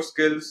the core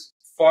skills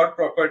for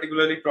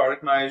particularly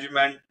product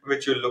management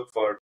which you look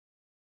for?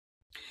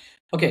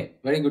 Okay,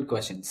 very good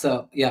question.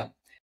 So yeah,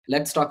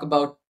 let's talk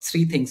about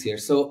three things here.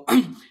 So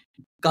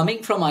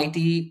coming from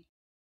IT,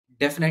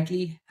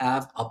 definitely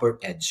have upper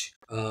edge.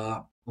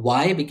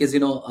 Why? Because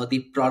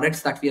the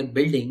products that we are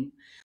building,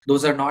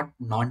 those are not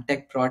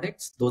non-tech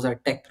products; those are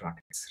tech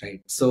products,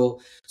 right? So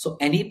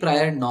any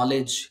prior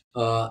knowledge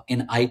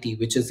in IT,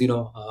 which is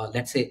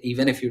let's say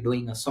even if you're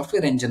doing a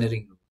software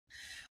engineering,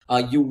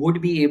 you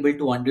would be able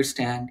to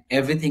understand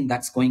everything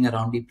that's going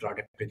around the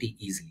product pretty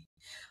easily.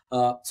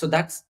 So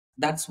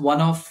that's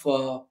one of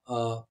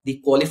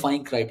the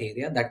qualifying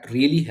criteria that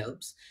really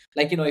helps.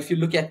 Like if you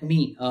look at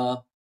me.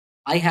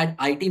 I had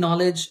IT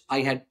knowledge,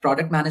 I had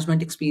product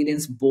management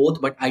experience,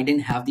 both, but I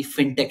didn't have the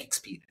fintech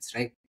experience,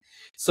 right?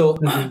 So,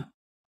 Mhm.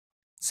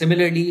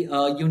 similarly,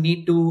 you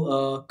need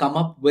to come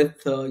up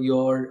with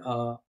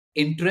your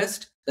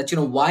interest that,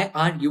 why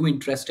are you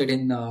interested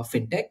in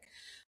fintech?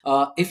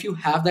 If you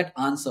have that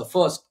answer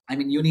first, I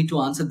mean, you need to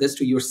answer this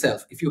to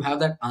yourself. If you have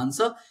that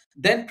answer,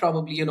 then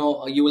probably, you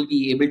will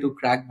be able to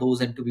crack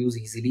those interviews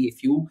easily.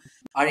 If you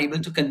are able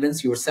to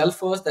convince yourself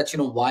first that,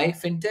 why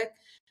fintech,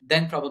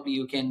 then probably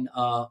you can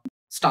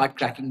start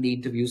cracking the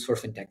interviews for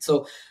fintech.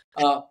 So,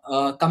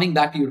 coming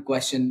back to your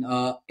question,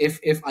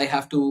 if I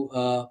have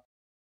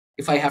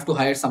to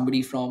hire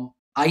somebody from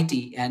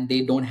IT and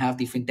they don't have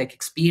the fintech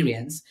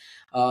experience,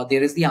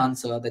 there is the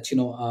answer that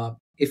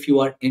if you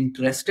are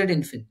interested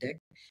in fintech,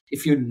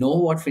 if you know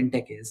what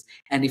fintech is,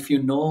 and if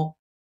you know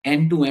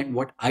end to end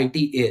what IT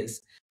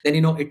is, then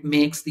it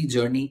makes the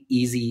journey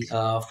easy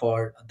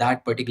for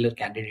that particular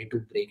candidate to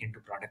break into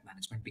product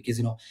management.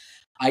 Because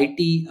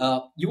IT,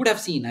 you would have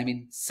seen, I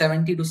mean,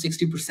 70 to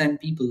 60%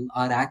 people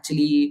are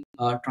actually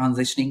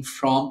transitioning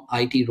from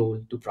IT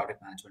role to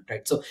product management,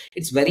 right? So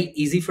it's very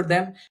easy for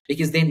them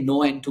because they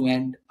know end to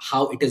end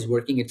how it is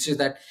working. It's just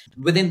that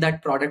within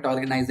that product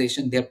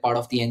organization, they're part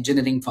of the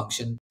engineering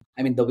function.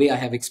 I mean, the way I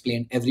have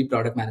explained, every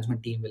product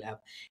management team will have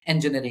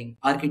engineering,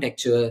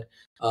 architecture,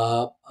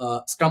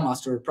 scrum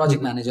master,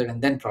 project Mhm. manager,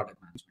 and then product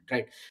management,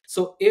 right?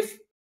 So if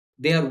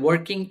they are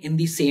working in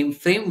the same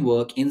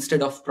framework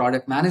instead of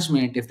product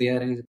management, if they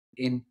are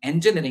in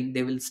engineering,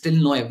 they will still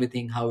know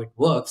everything how it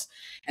works,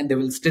 and they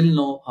will still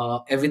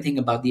know everything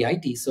about the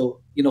IT.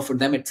 So for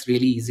them it's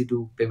really easy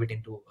to pivot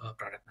into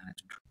product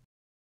management.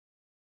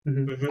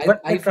 Mhm. Mhm. I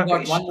But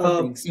forgot Rakesh, one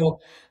more thing.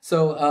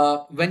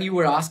 So when you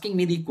were asking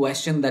me the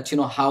question that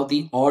how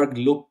the org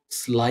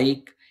looks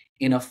like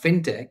in a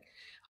fintech,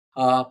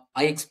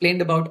 I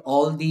explained about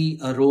all the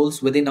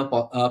roles within a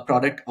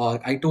product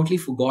org. I totally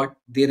forgot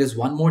there is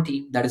one more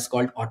team that is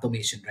called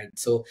automation, right?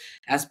 So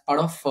as part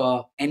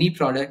of any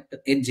product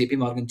in JP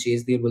Morgan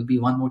Chase, there will be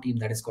one more team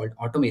that is called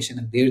automation,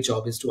 and their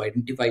job is to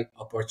identify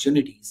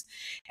opportunities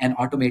and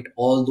automate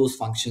all those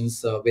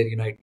functions where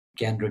it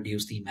can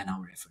reduce the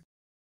man-hour effort.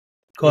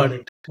 got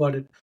it, got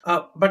it.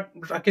 But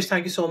Rakesh,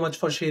 thank you so much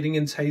for sharing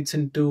insights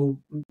into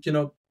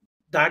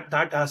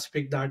that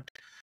aspect that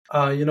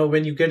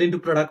when you get into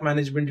product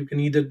management, you can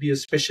either be a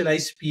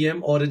specialized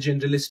PM or a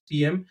generalist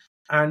PM.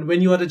 And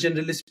when you are a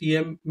generalist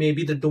PM,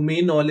 maybe the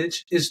domain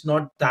knowledge is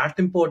not that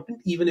important.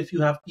 Even if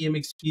you have PM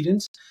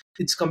experience,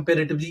 it's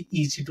comparatively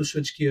easy to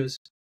switch gears.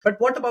 But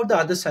what about the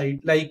other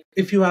side? Like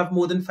if you have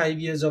more than 5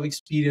 years of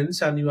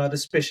experience and you are a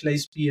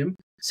specialized PM,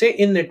 say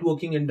in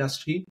networking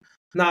industry,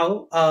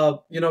 now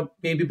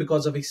maybe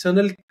because of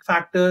external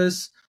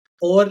factors,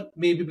 or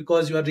maybe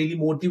because you are really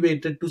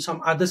motivated to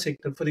some other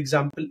sector, for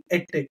example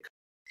edtech.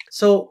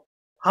 So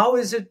how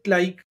is it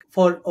like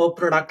for a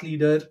product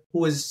leader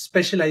who is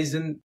specialized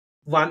in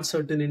one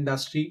certain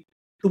industry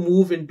to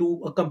move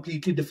into a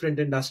completely different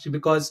industry?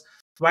 Because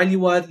while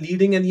you are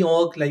leading any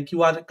org, like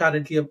you are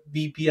currently a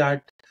VP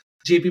at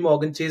JP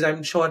Morgan Chase,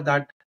 I'm sure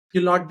that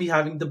you'll not be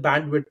having the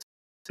bandwidth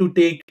to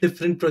take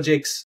different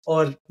projects,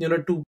 or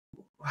to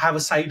have a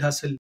side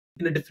hustle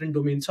in a different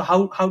domain. So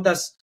how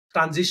does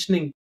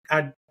transitioning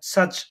at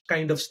such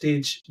kind of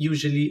stage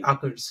usually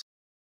occurs?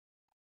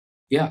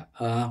 Yeah.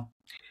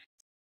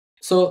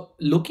 So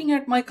looking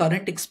at my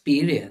current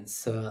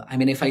experience, I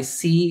mean, if I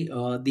see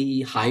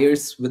the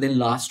hires within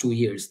last 2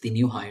 years, the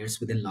new hires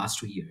within last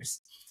 2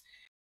 years,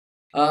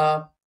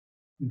 uh,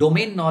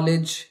 domain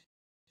knowledge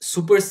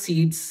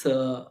supersedes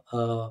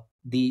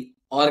the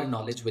org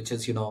knowledge, which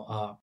is,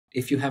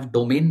 if you have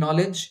domain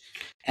knowledge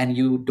and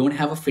you don't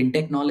have a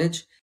fintech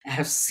knowledge, I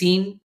have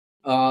seen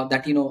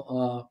that,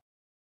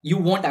 you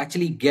won't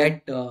actually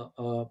get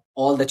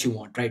all that you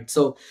want, right?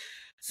 So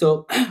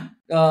So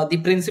the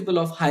principle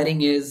of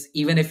hiring is,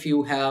 even if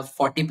you have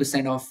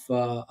 40%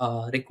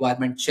 of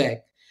requirement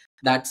check,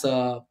 that's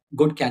a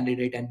good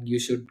candidate and you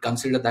should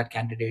consider that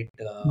candidate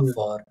Yeah.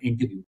 for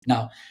interview.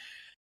 Now,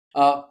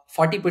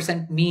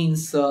 40%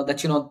 means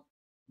that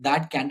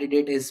that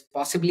candidate is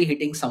possibly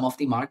hitting some of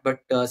the mark, but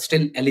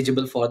still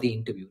eligible for the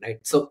interview, right?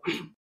 So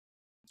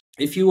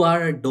if you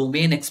are a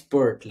domain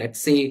expert, let's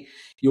say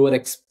you are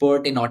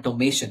expert in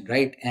automation,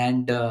 right?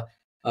 And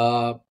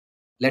uh,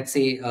 let's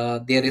say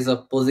there is a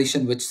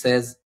position which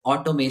says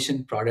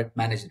automation product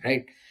manager,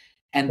 right?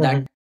 And Mhm.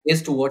 that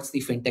is towards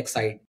the fintech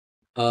side.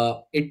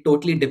 It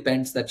totally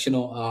depends that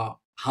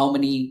how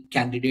many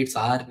candidates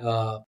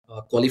are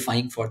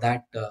qualifying for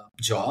that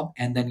job,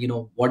 and then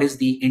what is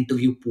the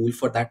interview pool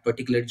for that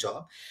particular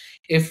job.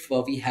 If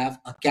we have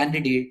a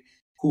candidate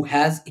who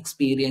has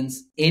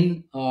experience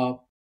in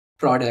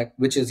product,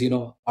 which is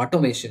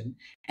automation,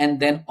 and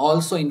then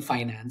also in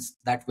finance,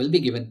 that will be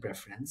given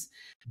preference.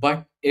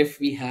 But if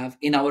we have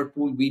in our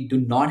pool, we do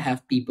not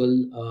have people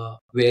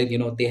where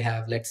they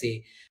have, let's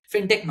say,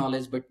 fintech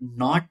knowledge but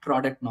not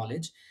product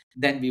knowledge,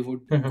 then we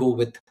would Mhm. go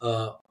with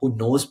who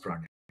knows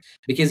product.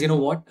 Because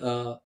what,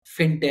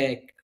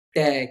 fintech,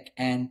 tech,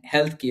 and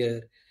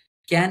healthcare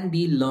can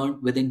be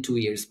learned within 2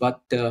 years,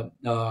 but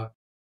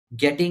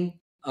getting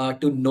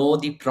to know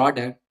the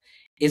product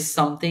is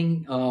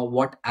something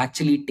what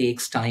actually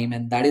takes time,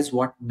 and that is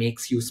what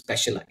makes you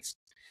specialized.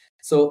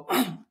 So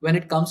when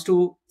it comes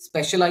to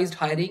specialized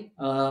hiring,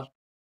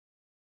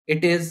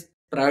 it is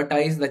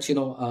prioritized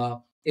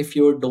that if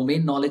your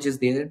domain knowledge is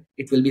there,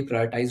 it will be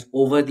prioritized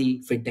over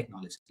the fintech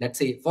knowledge. Let's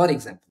say, for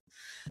example,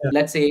 Yeah.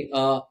 let's say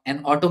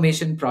an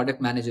automation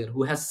product manager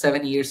who has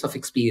 7 years of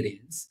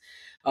experience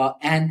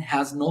and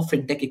has no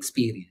fintech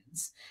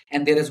experience,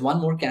 and there is one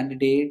more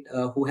candidate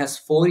who has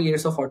 4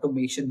 years of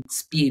automation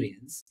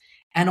experience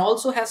and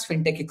also has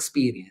fintech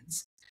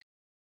experience.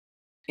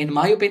 In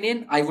my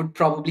opinion, I would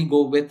probably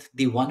go with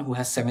the one who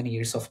has 7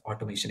 years of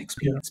automation Yeah.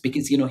 experience,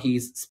 because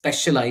he's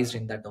specialized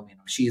in that domain,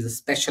 or she is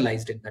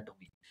specialized in that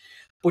domain.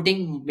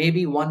 Putting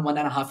maybe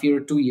 1.5 year,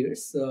 2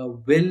 years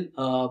will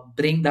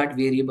bring that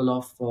variable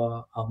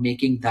of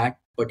making that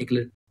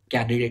particular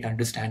candidate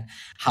understand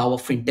how a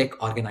fintech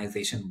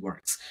organization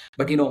works.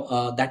 But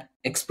that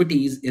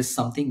expertise is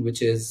something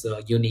which is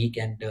unique,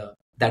 and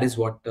that is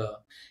what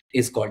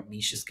is called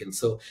niche skill.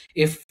 So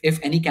if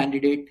any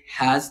candidate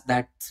has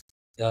that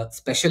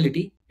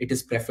specialty, it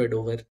is preferred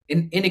over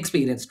in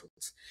experienced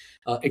roles.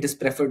 It is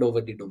preferred over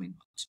the domain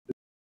knowledge.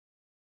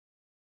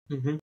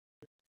 Mhm.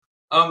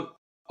 Um,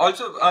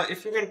 Also,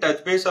 if you can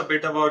touch base a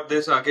bit about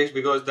this, Rakesh,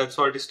 because that's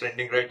what is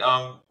trending, right?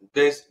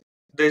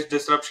 There's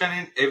disruption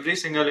in every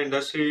single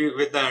industry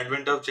with the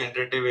advent of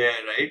generative AI,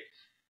 right?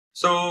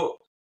 So,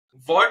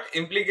 what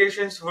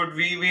implications would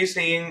we be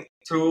seeing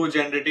through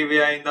generative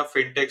AI in the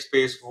fintech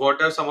space? What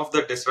are some of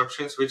the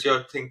disruptions which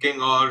you're thinking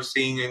or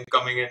seeing in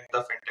coming in the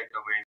fintech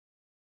domain?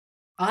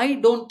 I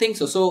don't think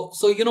so.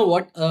 So you know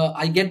what?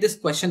 I get this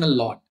question a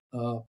lot.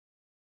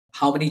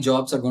 How many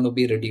jobs are going to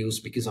be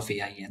reduced because of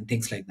AI and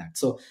things like that?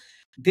 So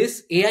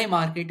this AI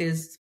market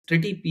is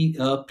pretty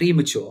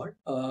premature.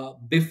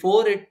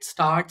 Before it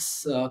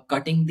starts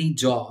cutting the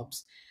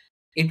jobs,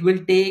 it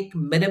will take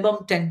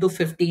minimum 10 to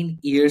 15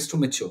 years to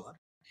mature.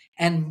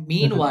 And Mhm.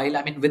 meanwhile,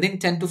 I mean, within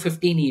 10 to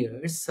 15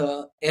 years,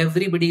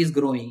 everybody is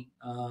growing.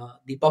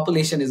 The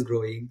population is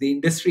growing. The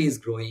industry is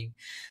growing.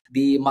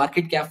 The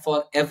market cap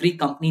for every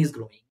company is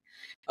growing.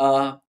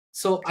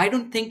 So I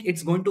don't think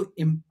it's going to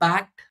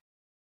impact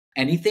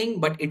anything,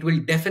 but it will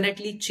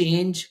definitely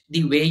change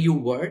the way you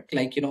work.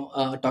 Like,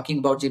 talking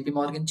about JP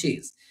Morgan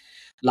Chase.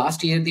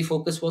 Last year, the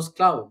focus was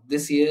cloud.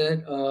 This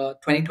year,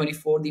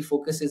 2024, the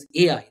focus is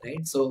AI,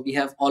 right? So we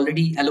have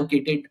already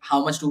allocated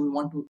how much do we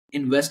want to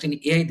invest in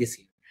AI this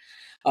year.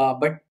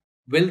 But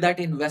will that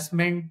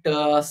investment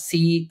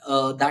see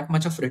that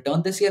much of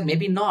return this year?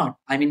 Maybe not.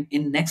 I mean,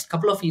 in next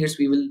couple of years,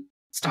 we will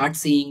start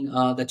seeing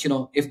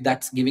that, if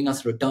that's giving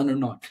us return or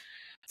not.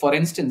 For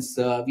instance,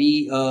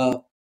 we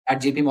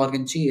at JP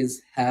Morgan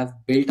Chase have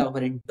built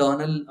our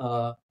internal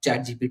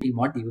chat GPT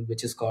module,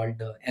 which is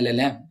called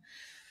LLM.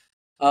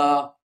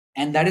 Uh,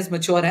 and that is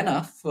mature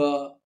enough.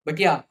 But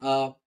yeah,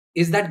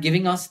 is that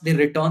giving us the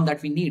return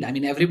that we need? I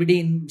mean, everybody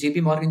in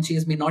JP Morgan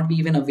Chase may not be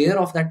even aware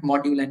of that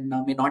module, and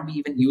may not be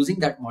even using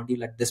that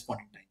module at this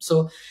point in time.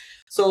 So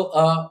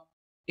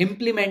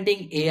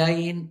implementing AI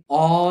in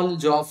all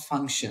job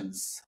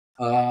functions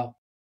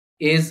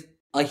is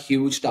a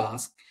huge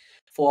task.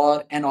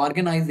 For an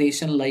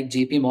organization like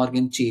JP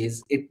Morgan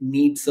Chase, it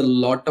needs a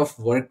lot of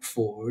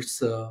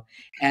workforce.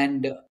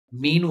 And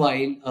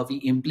meanwhile, we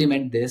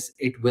implement this,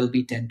 it will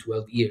be 10,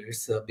 12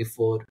 years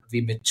before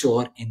we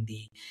mature in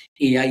the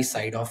AI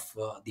side of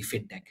the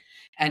fintech.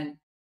 And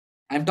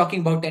I'm talking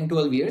about 10,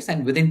 12 years,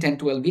 and within 10,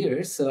 12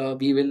 years,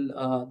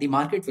 the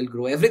market will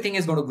grow. Everything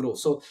is going to grow.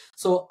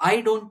 So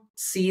I don't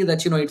see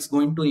that, it's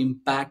going to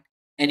impact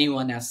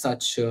anyone as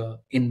such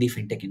in the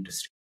fintech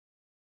industry.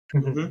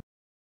 Mhm.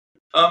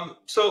 Mhm.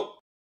 So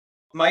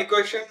My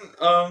question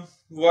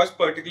was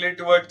particularly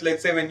towards,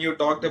 let's say, when you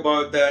talked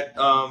about that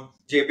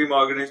JP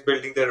Morgan is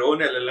building their own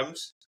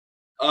LLMs.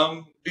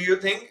 Do you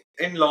think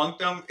in long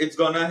term it's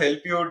gonna help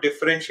you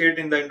differentiate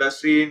in the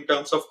industry in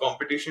terms of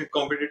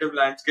competitive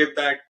landscape,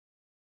 that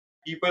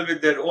people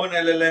with their own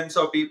LLMs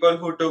or people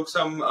who took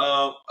some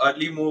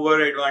early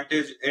mover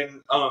advantage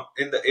in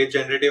the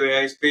generative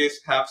AI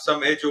space have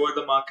some edge over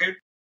the market?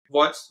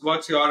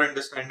 What's your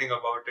understanding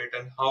about it,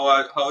 and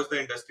how is the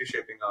industry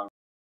shaping out?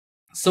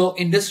 So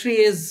industry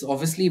is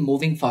obviously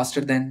moving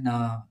faster than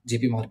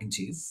JP Morgan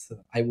Chase.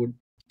 I would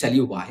tell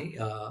you why.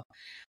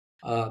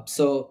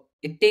 So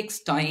it takes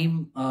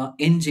time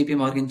in JP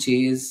Morgan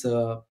Chase,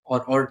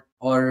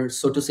 or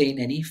so to say in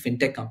any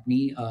fintech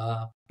company,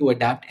 to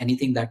adapt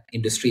anything that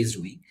industry is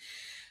doing.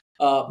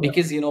 Yeah.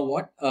 Because you know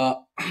what,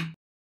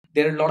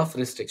 there are a lot of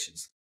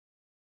restrictions,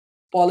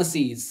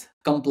 policies,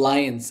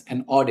 compliance,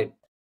 and audit.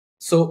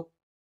 So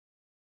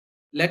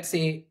let's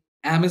say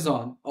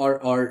Amazon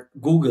or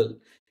Google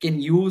can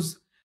use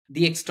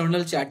the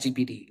external chat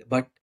GPT,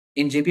 but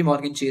in JP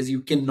Morgan Chase,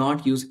 you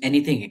cannot use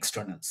anything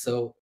external.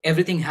 So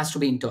everything has to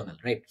be internal,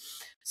 right?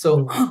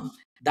 So Mhm.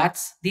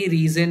 that's the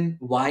reason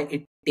why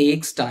it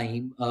takes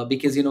time,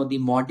 because you know the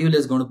module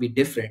is going to be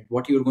different.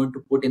 What you're going to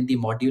put in the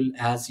module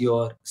as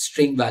your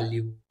string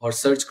value or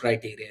search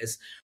criteria is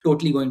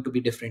totally going to be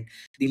different.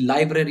 The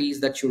libraries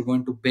that you're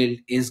going to build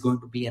is going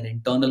to be an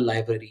internal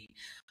library.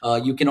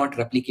 You cannot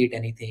replicate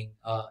anything.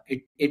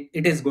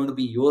 It is going to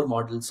be your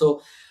model.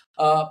 So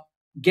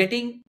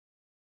getting,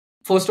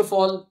 first of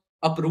all,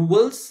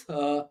 approvals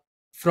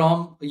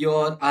from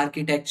your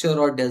architecture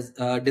or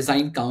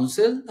design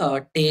council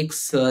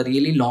takes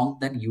really long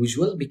than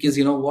usual, because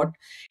you know what,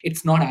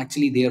 it's not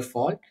actually their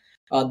fault.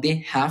 They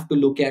have to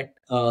look at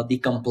the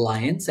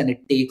compliance, and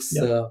it takes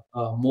Yeah.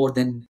 more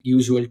than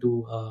usual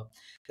to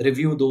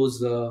review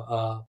those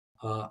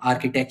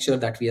architecture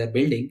that we are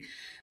building.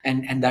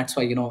 And that's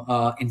why, you know,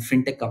 in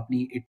fintech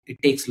company,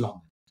 it takes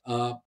long.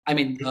 I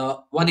mean,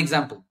 one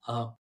example,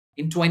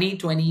 in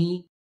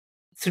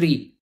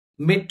 2023,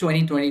 mid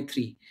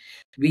 2023,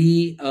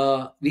 we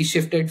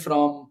shifted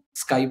from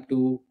Skype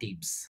to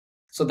Teams.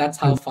 So that's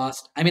how Mm.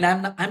 fast. I mean,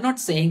 I'm not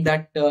saying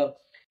that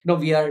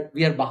we are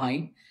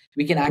behind.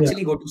 We can Yeah.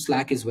 actually go to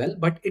Slack as well,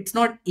 but it's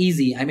not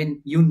easy. I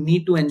mean, you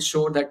need to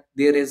ensure that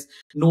there is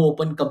no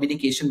open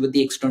communication with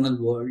the external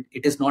world.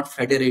 It is not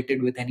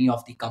federated with any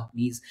of the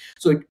companies.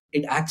 So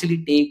it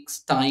actually takes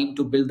time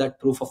to build that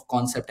proof of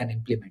concept and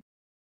implement.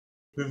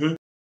 Mm-hmm.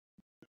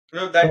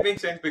 No, that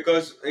makes sense,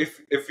 because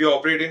if you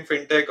operate in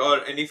fintech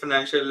or any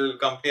financial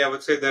company, I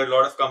would say there are a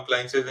lot of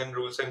compliances and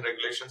rules and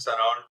regulations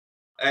around,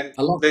 and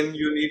A lot. then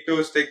you need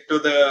to stick to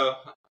the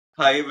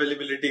high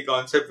availability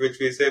concept, which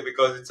we say,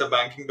 because it's a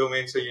banking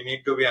domain, so you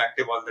need to be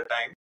active all the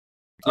time.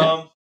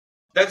 Yeah.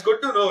 That's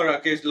good to know,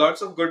 Rakesh.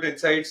 Lots of good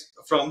insights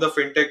from the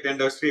fintech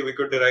industry we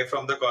could derive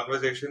from the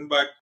conversation.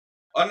 But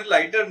on a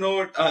lighter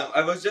note,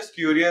 I was just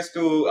curious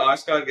to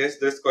ask our guest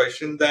this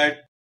question: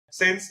 that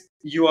since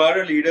you are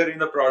a leader in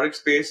the product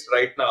space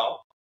right now,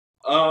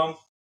 um,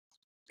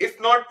 if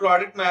not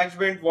product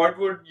management, what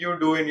would you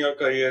do in your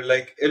career?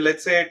 Like,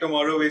 let's say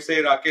tomorrow we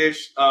say,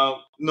 Rakesh,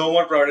 no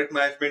more product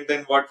management,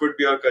 then what would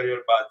be your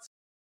career path?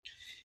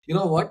 You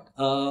know what?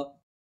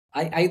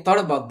 I thought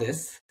about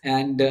this,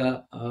 and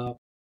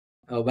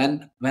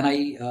when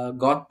I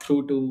got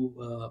through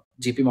to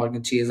JP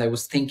Morgan Chase, I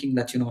was thinking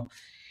that, you know,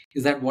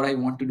 is that what I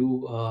want to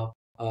do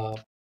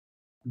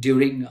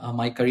during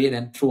my career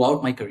and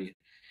throughout my career?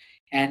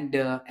 And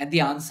the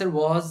answer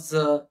was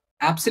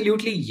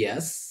absolutely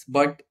yes.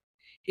 But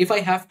if I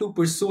have to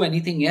pursue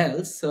anything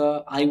else,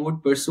 I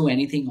would pursue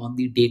anything on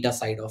the data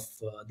side of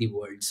the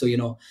world. So, you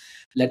know,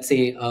 let's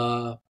say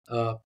I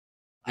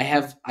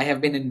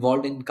have been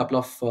involved in a couple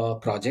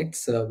of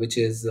projects which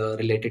is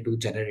related to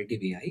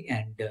generative AI,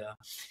 and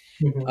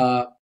Mhm.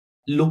 uh,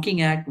 looking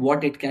at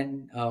what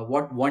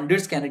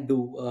wonders can it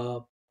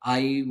do.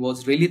 I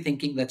was really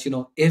thinking that, you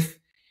know, if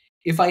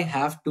I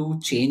have to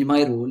change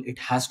my role, it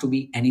has to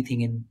be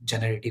anything in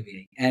generative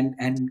AI.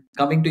 And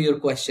coming to your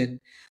question,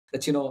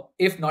 that, you know,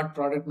 if not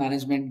product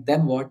management,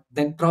 then what?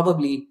 Then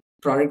probably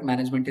product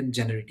management in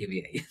generative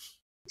AI.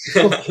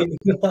 Okay.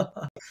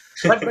 But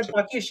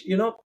Rakesh,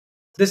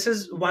 this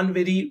is one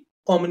very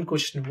common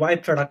question. Why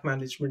product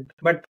management?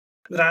 But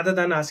rather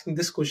than asking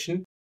this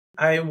question,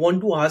 I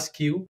want to ask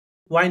you,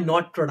 why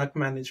not product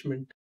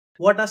management?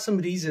 What are some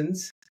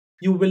reasons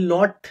you will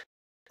not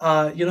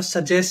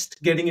suggest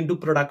getting into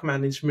product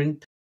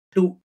management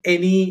to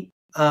any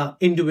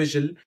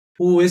individual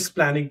who is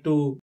planning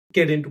to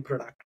get into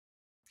product?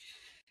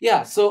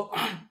 Yeah. So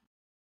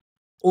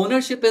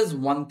ownership is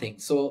one thing.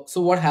 So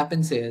what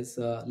happens is,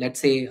 let's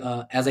say,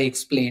 as I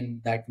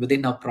explained, that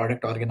within a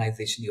product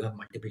organization you have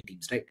multiple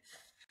teams, right?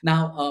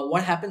 Now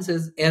what happens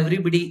is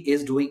everybody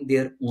is doing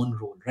their own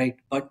role, right?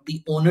 But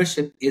the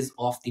ownership is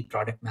of the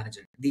product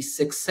manager. The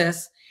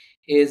success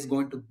is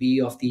going to be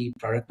of the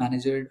product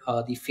manager.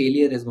 The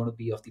failure is going to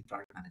be of the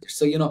product manager.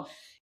 So, you know,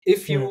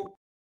 if Hmm.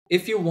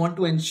 you want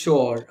to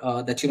ensure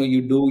that, you know,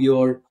 you do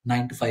your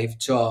 9 to 5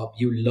 job,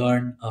 you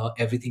learn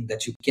everything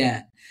that you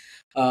can,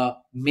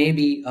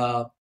 maybe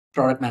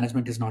product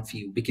management is not for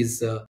you,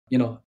 because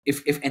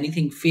if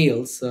anything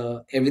fails,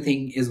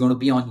 everything is going to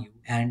be on you,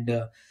 and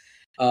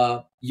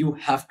you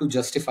have to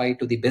justify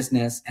to the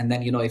business. And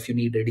then if you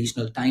need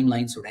additional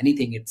timelines or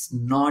anything, it's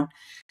not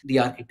the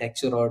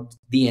architecture or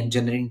the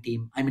engineering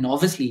team. I mean,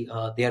 obviously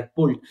they are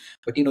pulled,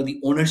 but the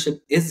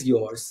ownership is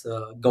yours,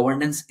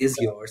 governance is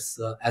yours,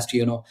 as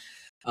to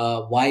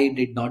why it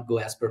did not go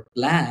as per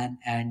plan,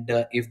 and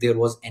if there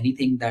was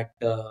anything that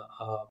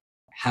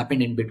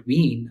happened in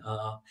between,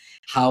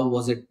 how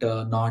was it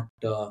not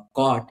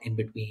caught in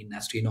between,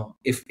 as to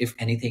if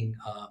anything,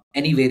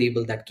 any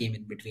variable that came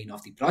in between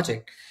of the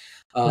project,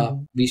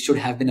 Mhm. we should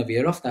have been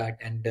aware of that.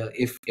 And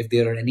if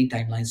there are any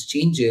timelines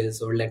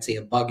changes, or let's say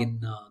a bug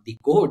in the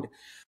code,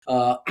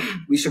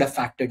 we should have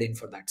factored in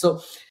for that.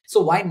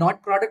 So why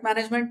not product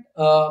management?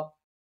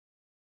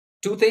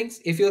 Two things: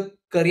 if your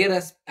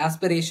career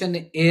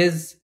aspiration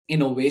is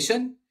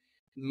innovation,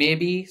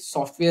 maybe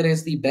software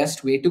is the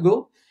best way to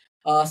go.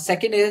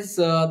 Second is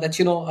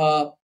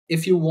that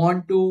if you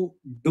want to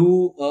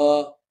do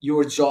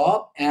your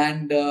job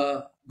and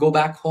go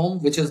back home,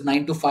 which is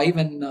 9 to 5,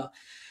 and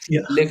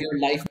Yeah. live your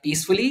life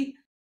peacefully,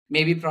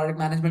 maybe product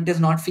management is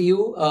not for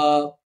you.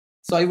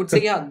 So I would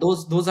say, yeah,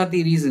 those are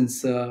the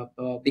reasons,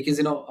 because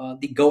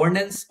the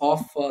governance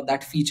of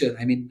that feature,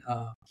 I mean,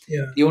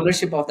 Yeah. the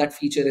ownership of that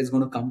feature is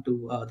going to come to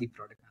the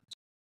product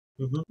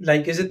manager.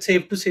 Like, is it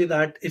safe to say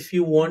that if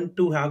you want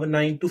to have a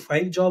 9 to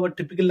 5 job, a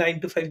typical 9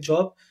 to 5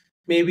 job,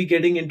 maybe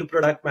getting into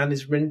product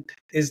management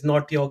is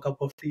not your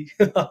cup of tea?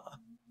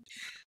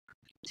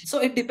 So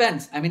it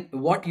depends. I mean,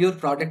 what your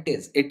product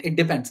is, it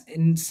depends.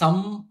 In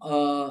some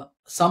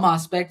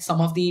aspects, some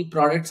of the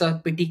products are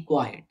pretty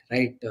quiet,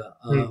 right?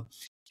 Hmm.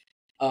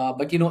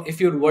 But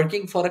if you're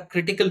working for a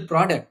critical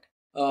product,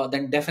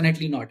 then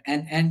definitely not.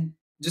 And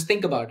just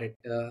think about it.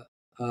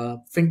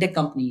 Fintech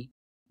company,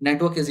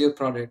 network is your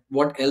product.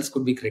 What else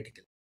could be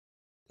critical,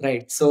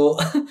 right? So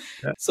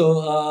Yeah.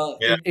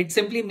 Yeah. it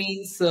simply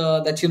means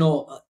that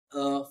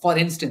for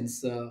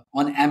instance,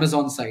 on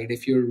Amazon side,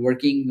 if you're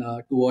working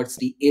towards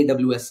the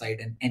AWS side,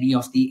 and any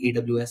of the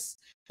AWS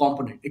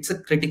component, it's a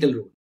critical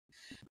role.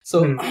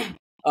 So Hmm.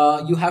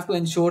 you have to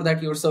ensure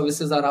that your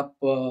services are up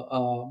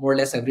more or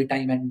less every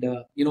time. And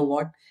you know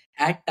what?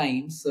 At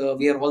times,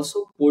 we are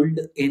also pulled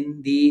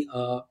in the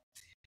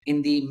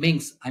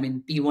mix. I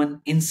mean,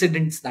 P1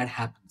 incidents that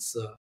happens.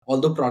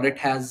 Although product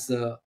has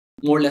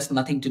more or less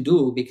nothing to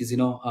do, because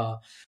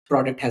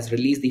product has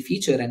released the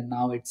feature, and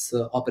now it's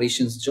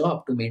operations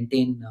job to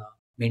maintain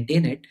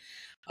it.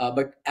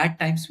 But at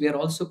times we are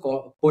also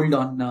pulled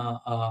on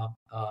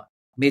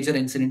major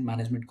incident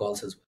management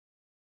calls as well,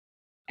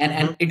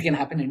 and it can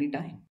happen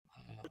anytime.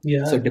 So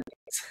Yeah. it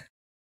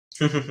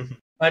depends.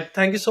 But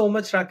thank you so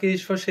much,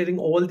 Rakesh, for sharing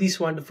all these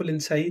wonderful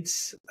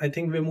insights. I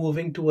think we're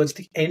moving towards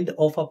the end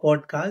of our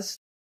podcast.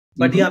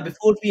 But yeah, Mhm.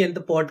 before we end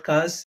the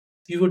podcast,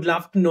 we would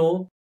love to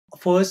know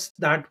first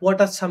that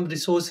what are some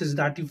resources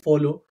that you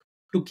follow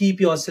to keep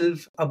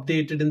yourself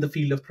updated in the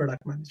field of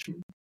product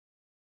management?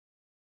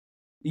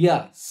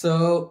 Yeah.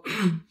 So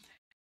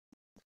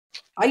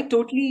I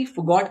totally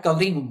forgot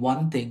covering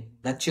one thing,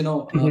 that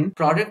Hmm.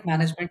 product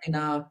management in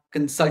a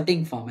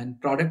consulting firm and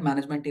product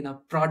management in a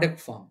product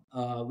firm.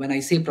 When I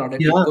say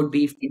product, it Yeah. could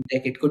be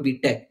fintech, it could be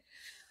tech.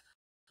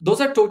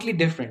 Those are totally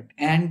different.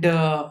 And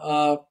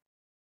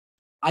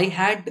I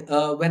had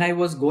when I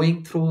was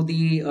going through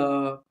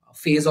the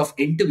phase of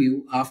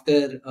interview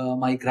after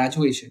my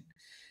graduation,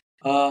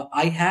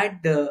 I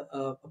had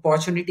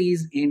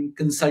opportunities in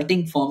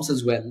consulting firms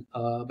as well.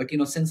 But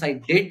since I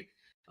did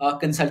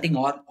consulting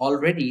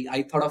already,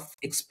 I thought of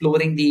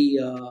exploring the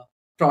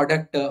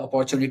product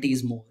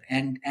opportunities more.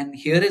 And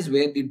here is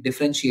where the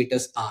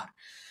differentiators are.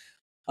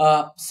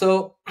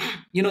 So,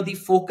 the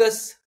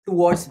focus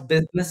towards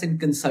business in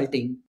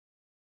consulting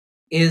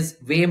is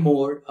way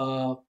more,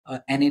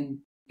 and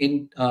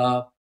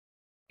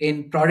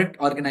in product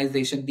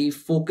organization, the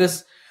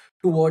focus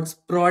towards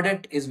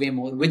product is way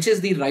more, which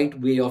is the right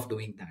way of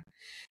doing that.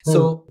 Hmm.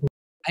 So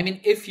I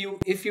mean, if you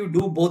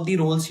do both the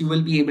roles, you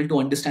will be able to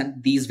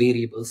understand these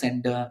variables.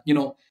 And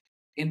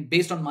in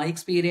based on my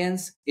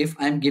experience, if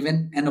I'm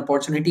given an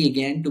opportunity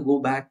again to go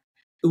back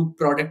to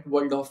product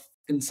world of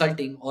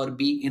consulting, or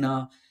be in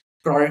a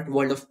product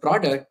world of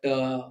product,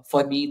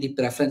 for me the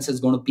preference is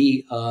going to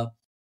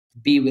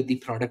be with the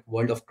product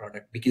world of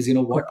product, because you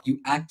know Yeah. what, you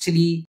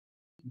actually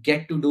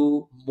get to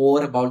do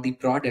more about the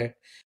product.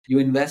 You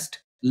invest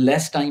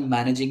less time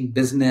managing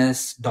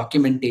business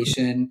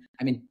documentation.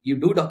 I mean, you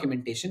do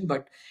documentation,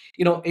 but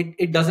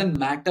it doesn't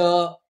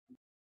matter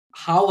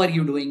how are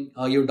you doing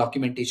your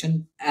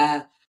documentation.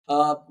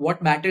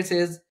 What matters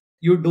is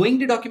you're doing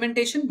the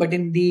documentation. But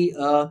in the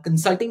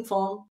consulting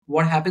firm,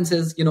 what happens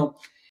is,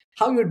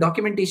 how your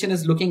documentation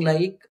is looking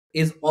like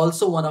is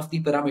also one of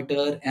the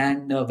parameter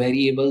and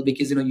variable,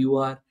 because you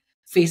are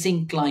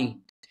facing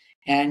client,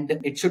 and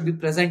it should be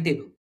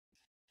presentable.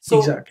 So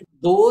Exactly.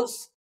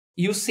 those,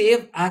 you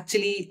save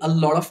actually a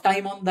lot of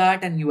time on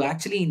that, and you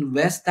actually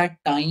invest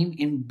that time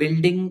in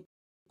building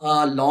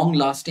a long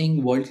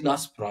lasting world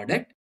class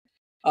product.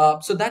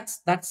 So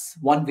that's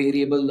one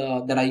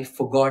variable that I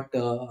forgot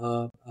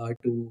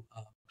to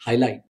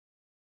highlight.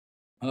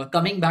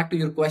 Coming back to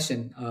your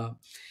question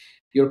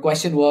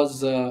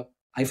was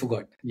I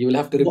forgot. You will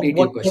have to repeat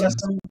your What are question.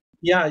 some?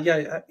 Yeah, yeah,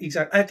 yeah,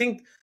 exactly. I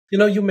think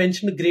you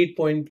mentioned a great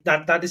point.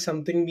 That is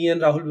something me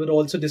and Rahul were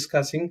also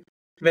discussing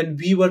when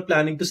we were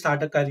planning to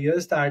start our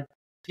careers. That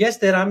yes,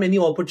 there are many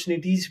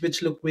opportunities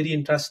which look very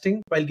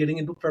interesting while getting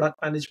into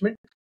product management,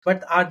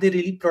 but are they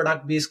really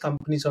product based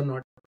companies or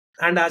not?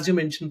 And as you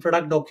mentioned,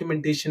 product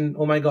documentation.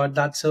 Oh my God,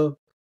 that's a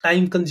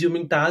time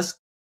consuming task.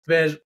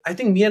 Where I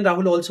think me and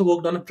Rahul also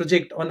worked on a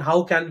project on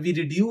how can we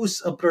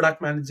reduce a product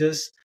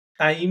manager's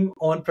time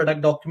on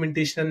product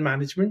documentation and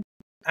management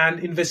and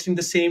investing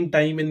the same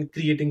time in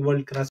creating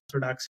world class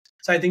products.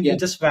 So I think you Yeah,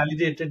 just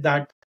validated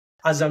that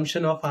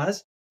assumption of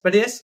us. But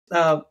yes,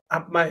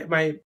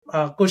 my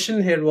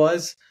question here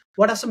was,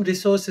 what are some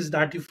resources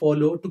that you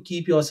follow to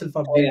keep yourself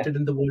oh yeah, updated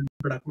in the world of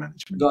product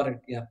management? got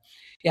it. Yeah,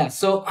 yeah.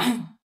 So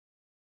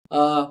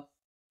uh,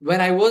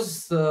 when I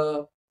was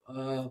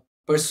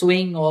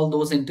pursuing all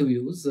those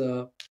interviews,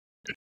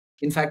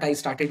 in fact, I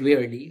started way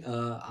early.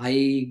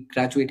 I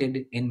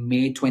graduated in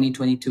May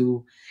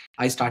 2022.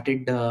 I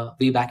started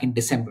way back in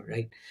December,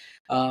 right?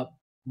 Uh,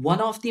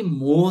 One of the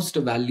most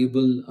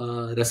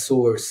valuable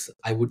resource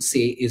I would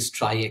say is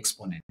Try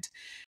Exponent.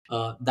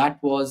 That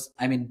was,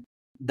 I mean,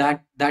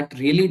 that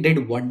really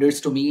did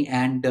wonders to me.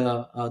 And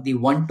the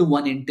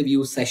one-to-one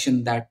interview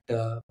session that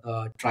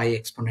Try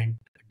Exponent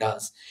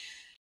does,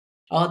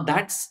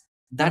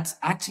 that's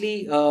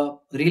actually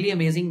really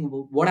amazing.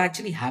 What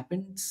actually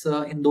happens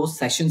in those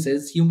sessions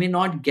is you may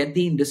not get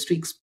the industry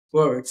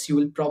experts, you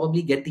will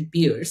probably get the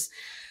peers.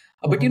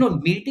 But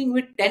Mhm. meeting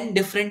with 10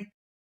 different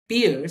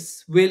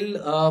peers will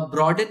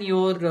broaden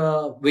your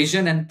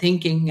vision and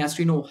thinking as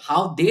to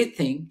how they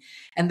think.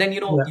 And then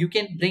Yeah. you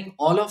can bring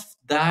all of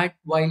that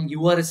while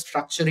you are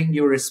structuring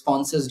your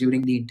responses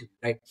during the interview,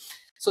 right?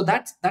 So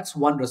that's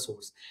one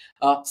resource.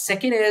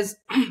 Second is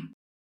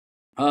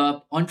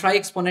on Try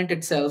Exponent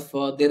itself,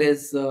 there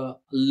is a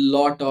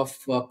lot of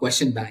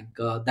question bank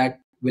that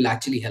will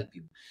actually help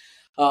you.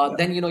 Yeah.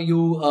 Then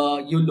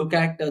you look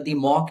at the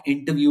mock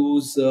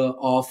interviews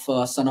of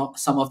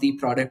some of the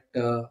product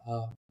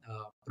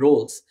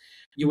roles.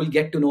 You will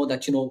get to know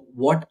that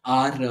what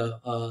are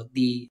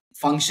the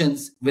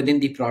functions within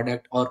the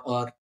product,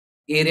 or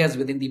areas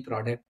within the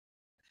product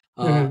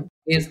Mhm.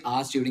 is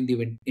asked during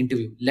the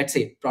interview. Let's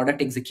say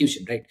product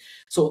execution, right?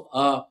 So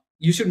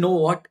you should know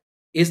what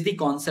is the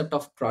concept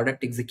of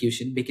product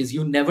execution, because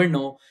you never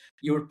know.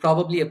 You're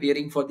probably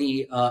appearing for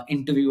the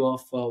interview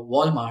of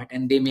Walmart,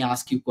 and they may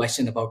ask you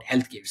question about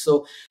healthcare.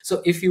 So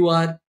if you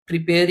are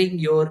preparing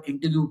your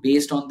interview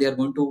based on they're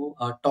going to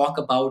talk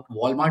about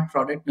Walmart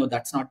product, no,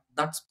 that's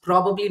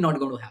probably not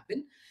going to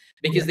happen,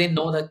 because Yeah. they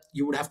know that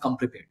you would have come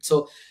prepared.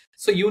 So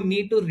you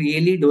need to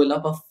really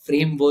develop a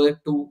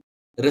framework to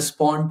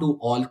respond to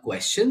all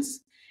questions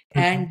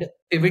Mhm. and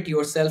pivot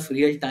yourself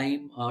real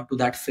time to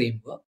that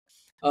framework.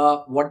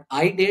 What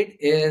I did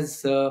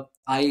is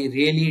I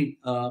really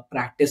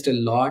practiced a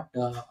lot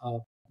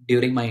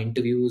during my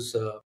interviews,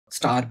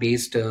 star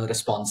based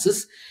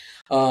responses.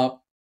 uh,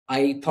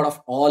 I thought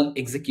of all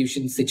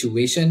execution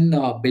situation,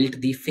 built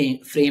the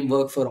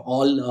framework for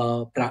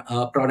all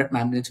product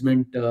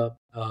management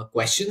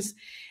questions,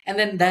 and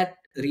then that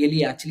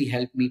really actually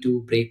helped me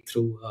to break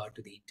through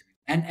to the interview.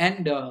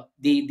 And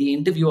the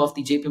interview of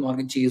the JP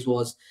Morgan Chase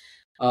was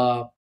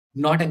uh,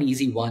 not an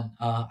easy one.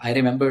 I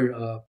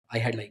remember I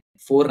had like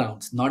 4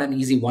 rounds, not an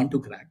easy one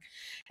to crack.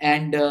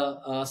 And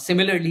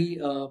similarly,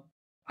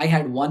 I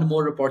had one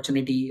more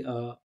opportunity.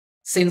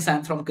 Since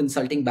I'm from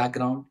consulting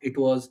background, it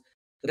was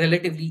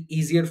relatively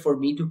easier for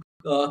me to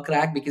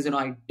crack, because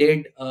I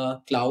did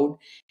cloud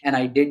and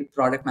I did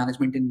product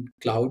management in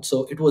cloud,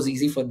 so it was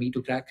easy for me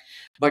to crack.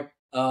 But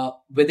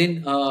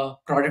within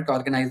product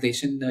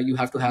organization, you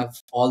have to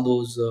have all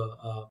those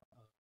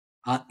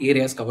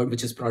areas covered,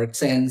 which is product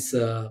sense,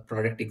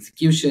 product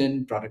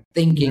execution, product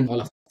thinking,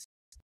 all of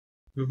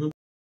that. Mhm.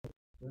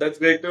 That's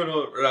great to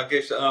know,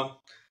 Rakesh.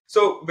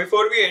 So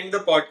before we end the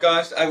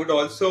podcast, I would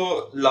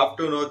also love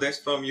to know this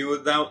from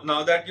you.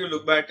 Now that you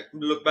look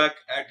back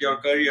at your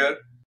career,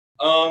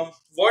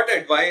 what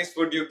advice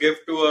would you give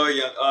to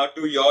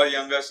to your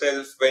younger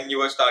self when you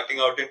were starting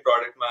out in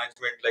product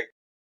management? Like,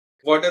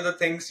 what are the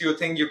things you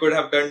think you could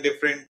have done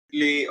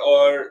differently,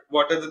 or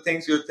what are the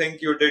things you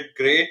think you did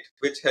great,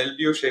 which helped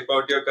you shape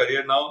out your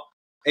career now?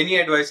 Any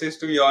advices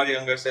to your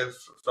younger self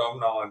from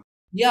now on?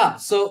 Yeah,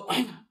 so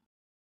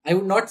I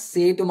would not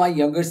say to my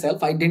younger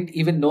self, I didn't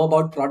even know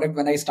about product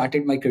when I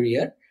started my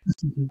career.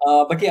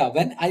 Mhm. But yeah,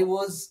 when I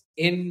was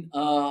in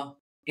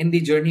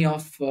the journey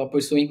of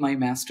pursuing my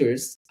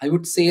masters, I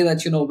would say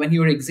that when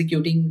you're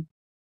executing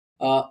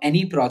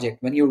any project,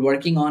 when you're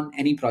working on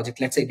any project,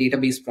 let's say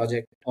database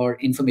project or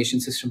information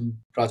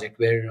system project,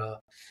 where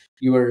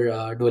you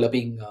are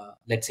developing,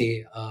 let's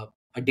say,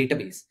 a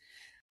database.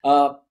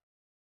 Uh,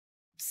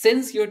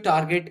 since your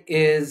target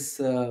is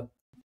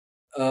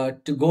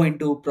to go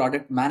into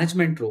product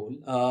management role,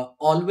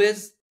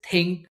 always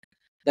think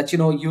that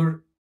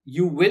you're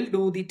you will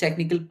do the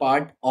technical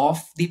part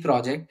of the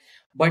project,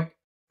 but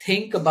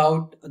think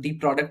about the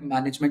product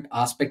management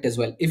aspect as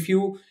well. If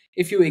you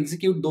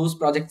execute those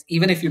projects,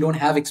 even if you don't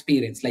have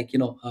experience, like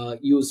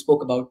you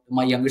spoke about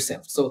my younger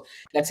self. So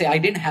let's say I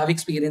didn't have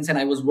experience and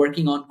I was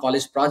working on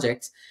college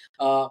projects.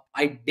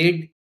 I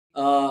did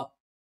uh,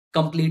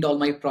 complete all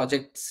my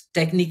projects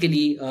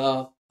technically,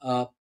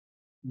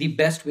 the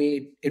best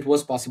way it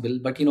was possible.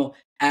 But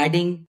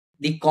adding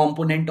the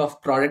component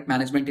of product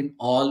management in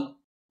all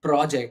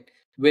project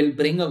will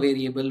bring a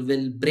variable,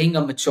 will bring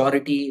a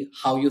maturity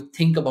how you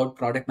think about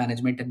product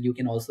management, and you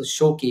can also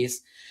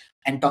showcase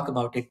and talk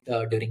about it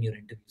during your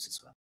interviews as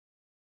well.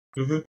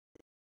 Mhm.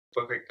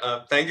 Perfect.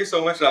 Thank you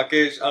so much,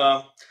 Rakesh.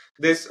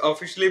 This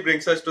officially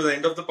brings us to the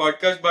end of the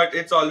podcast, but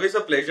it's always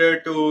a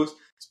pleasure to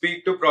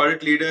speak to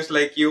product leaders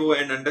like you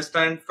and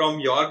understand from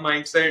your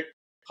mindset,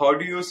 how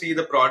do you see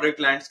the product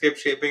landscape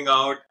shaping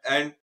out,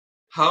 and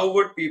how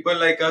would people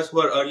like us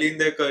who are early in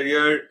their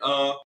career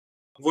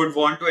would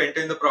want to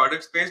enter in the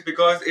product space,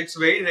 because it's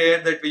very rare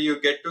that you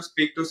get to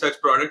speak to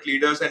such product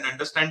leaders and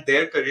understand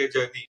their career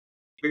journey,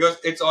 because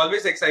it's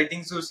always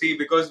exciting to see,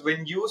 because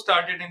when you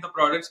started in the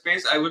product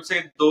space, I would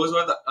say those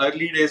were the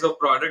early days of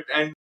product,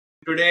 and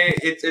today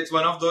it's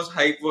one of those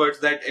hype words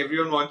that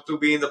everyone wants to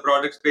be in the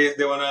product space.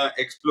 They want to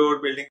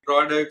explore building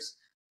products.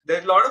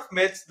 There's a lot of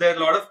myths, there are a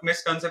lot of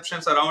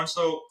misconceptions around.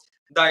 So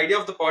the idea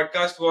of the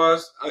podcast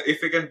was,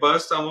 if we can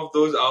burst some of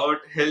those out,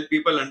 help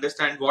people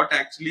understand what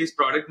actually is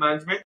product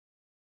management.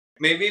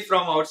 Maybe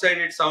from outside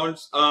it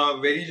sounds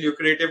very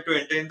lucrative to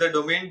enter in the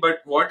domain, but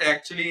what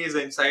actually is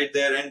inside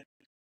there. And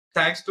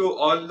thanks to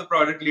all the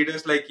product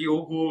leaders like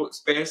you who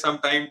spare some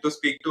time to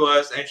speak to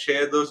us and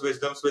share those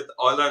wisdoms with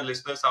all our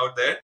listeners out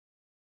there.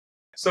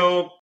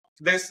 So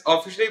this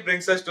officially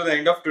brings us to the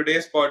end of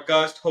today's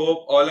podcast.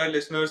 Hope all our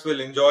listeners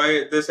will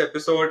enjoy this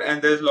episode,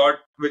 and there's a lot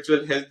which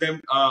will help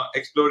them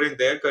explore in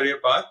their career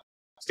path.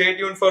 Stay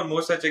tuned for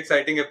more such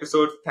exciting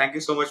episodes. Thank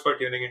you so much for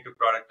tuning into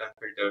Product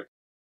Unfiltered.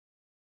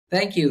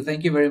 Thank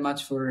you very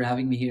much for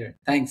having me here.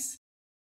 Thanks.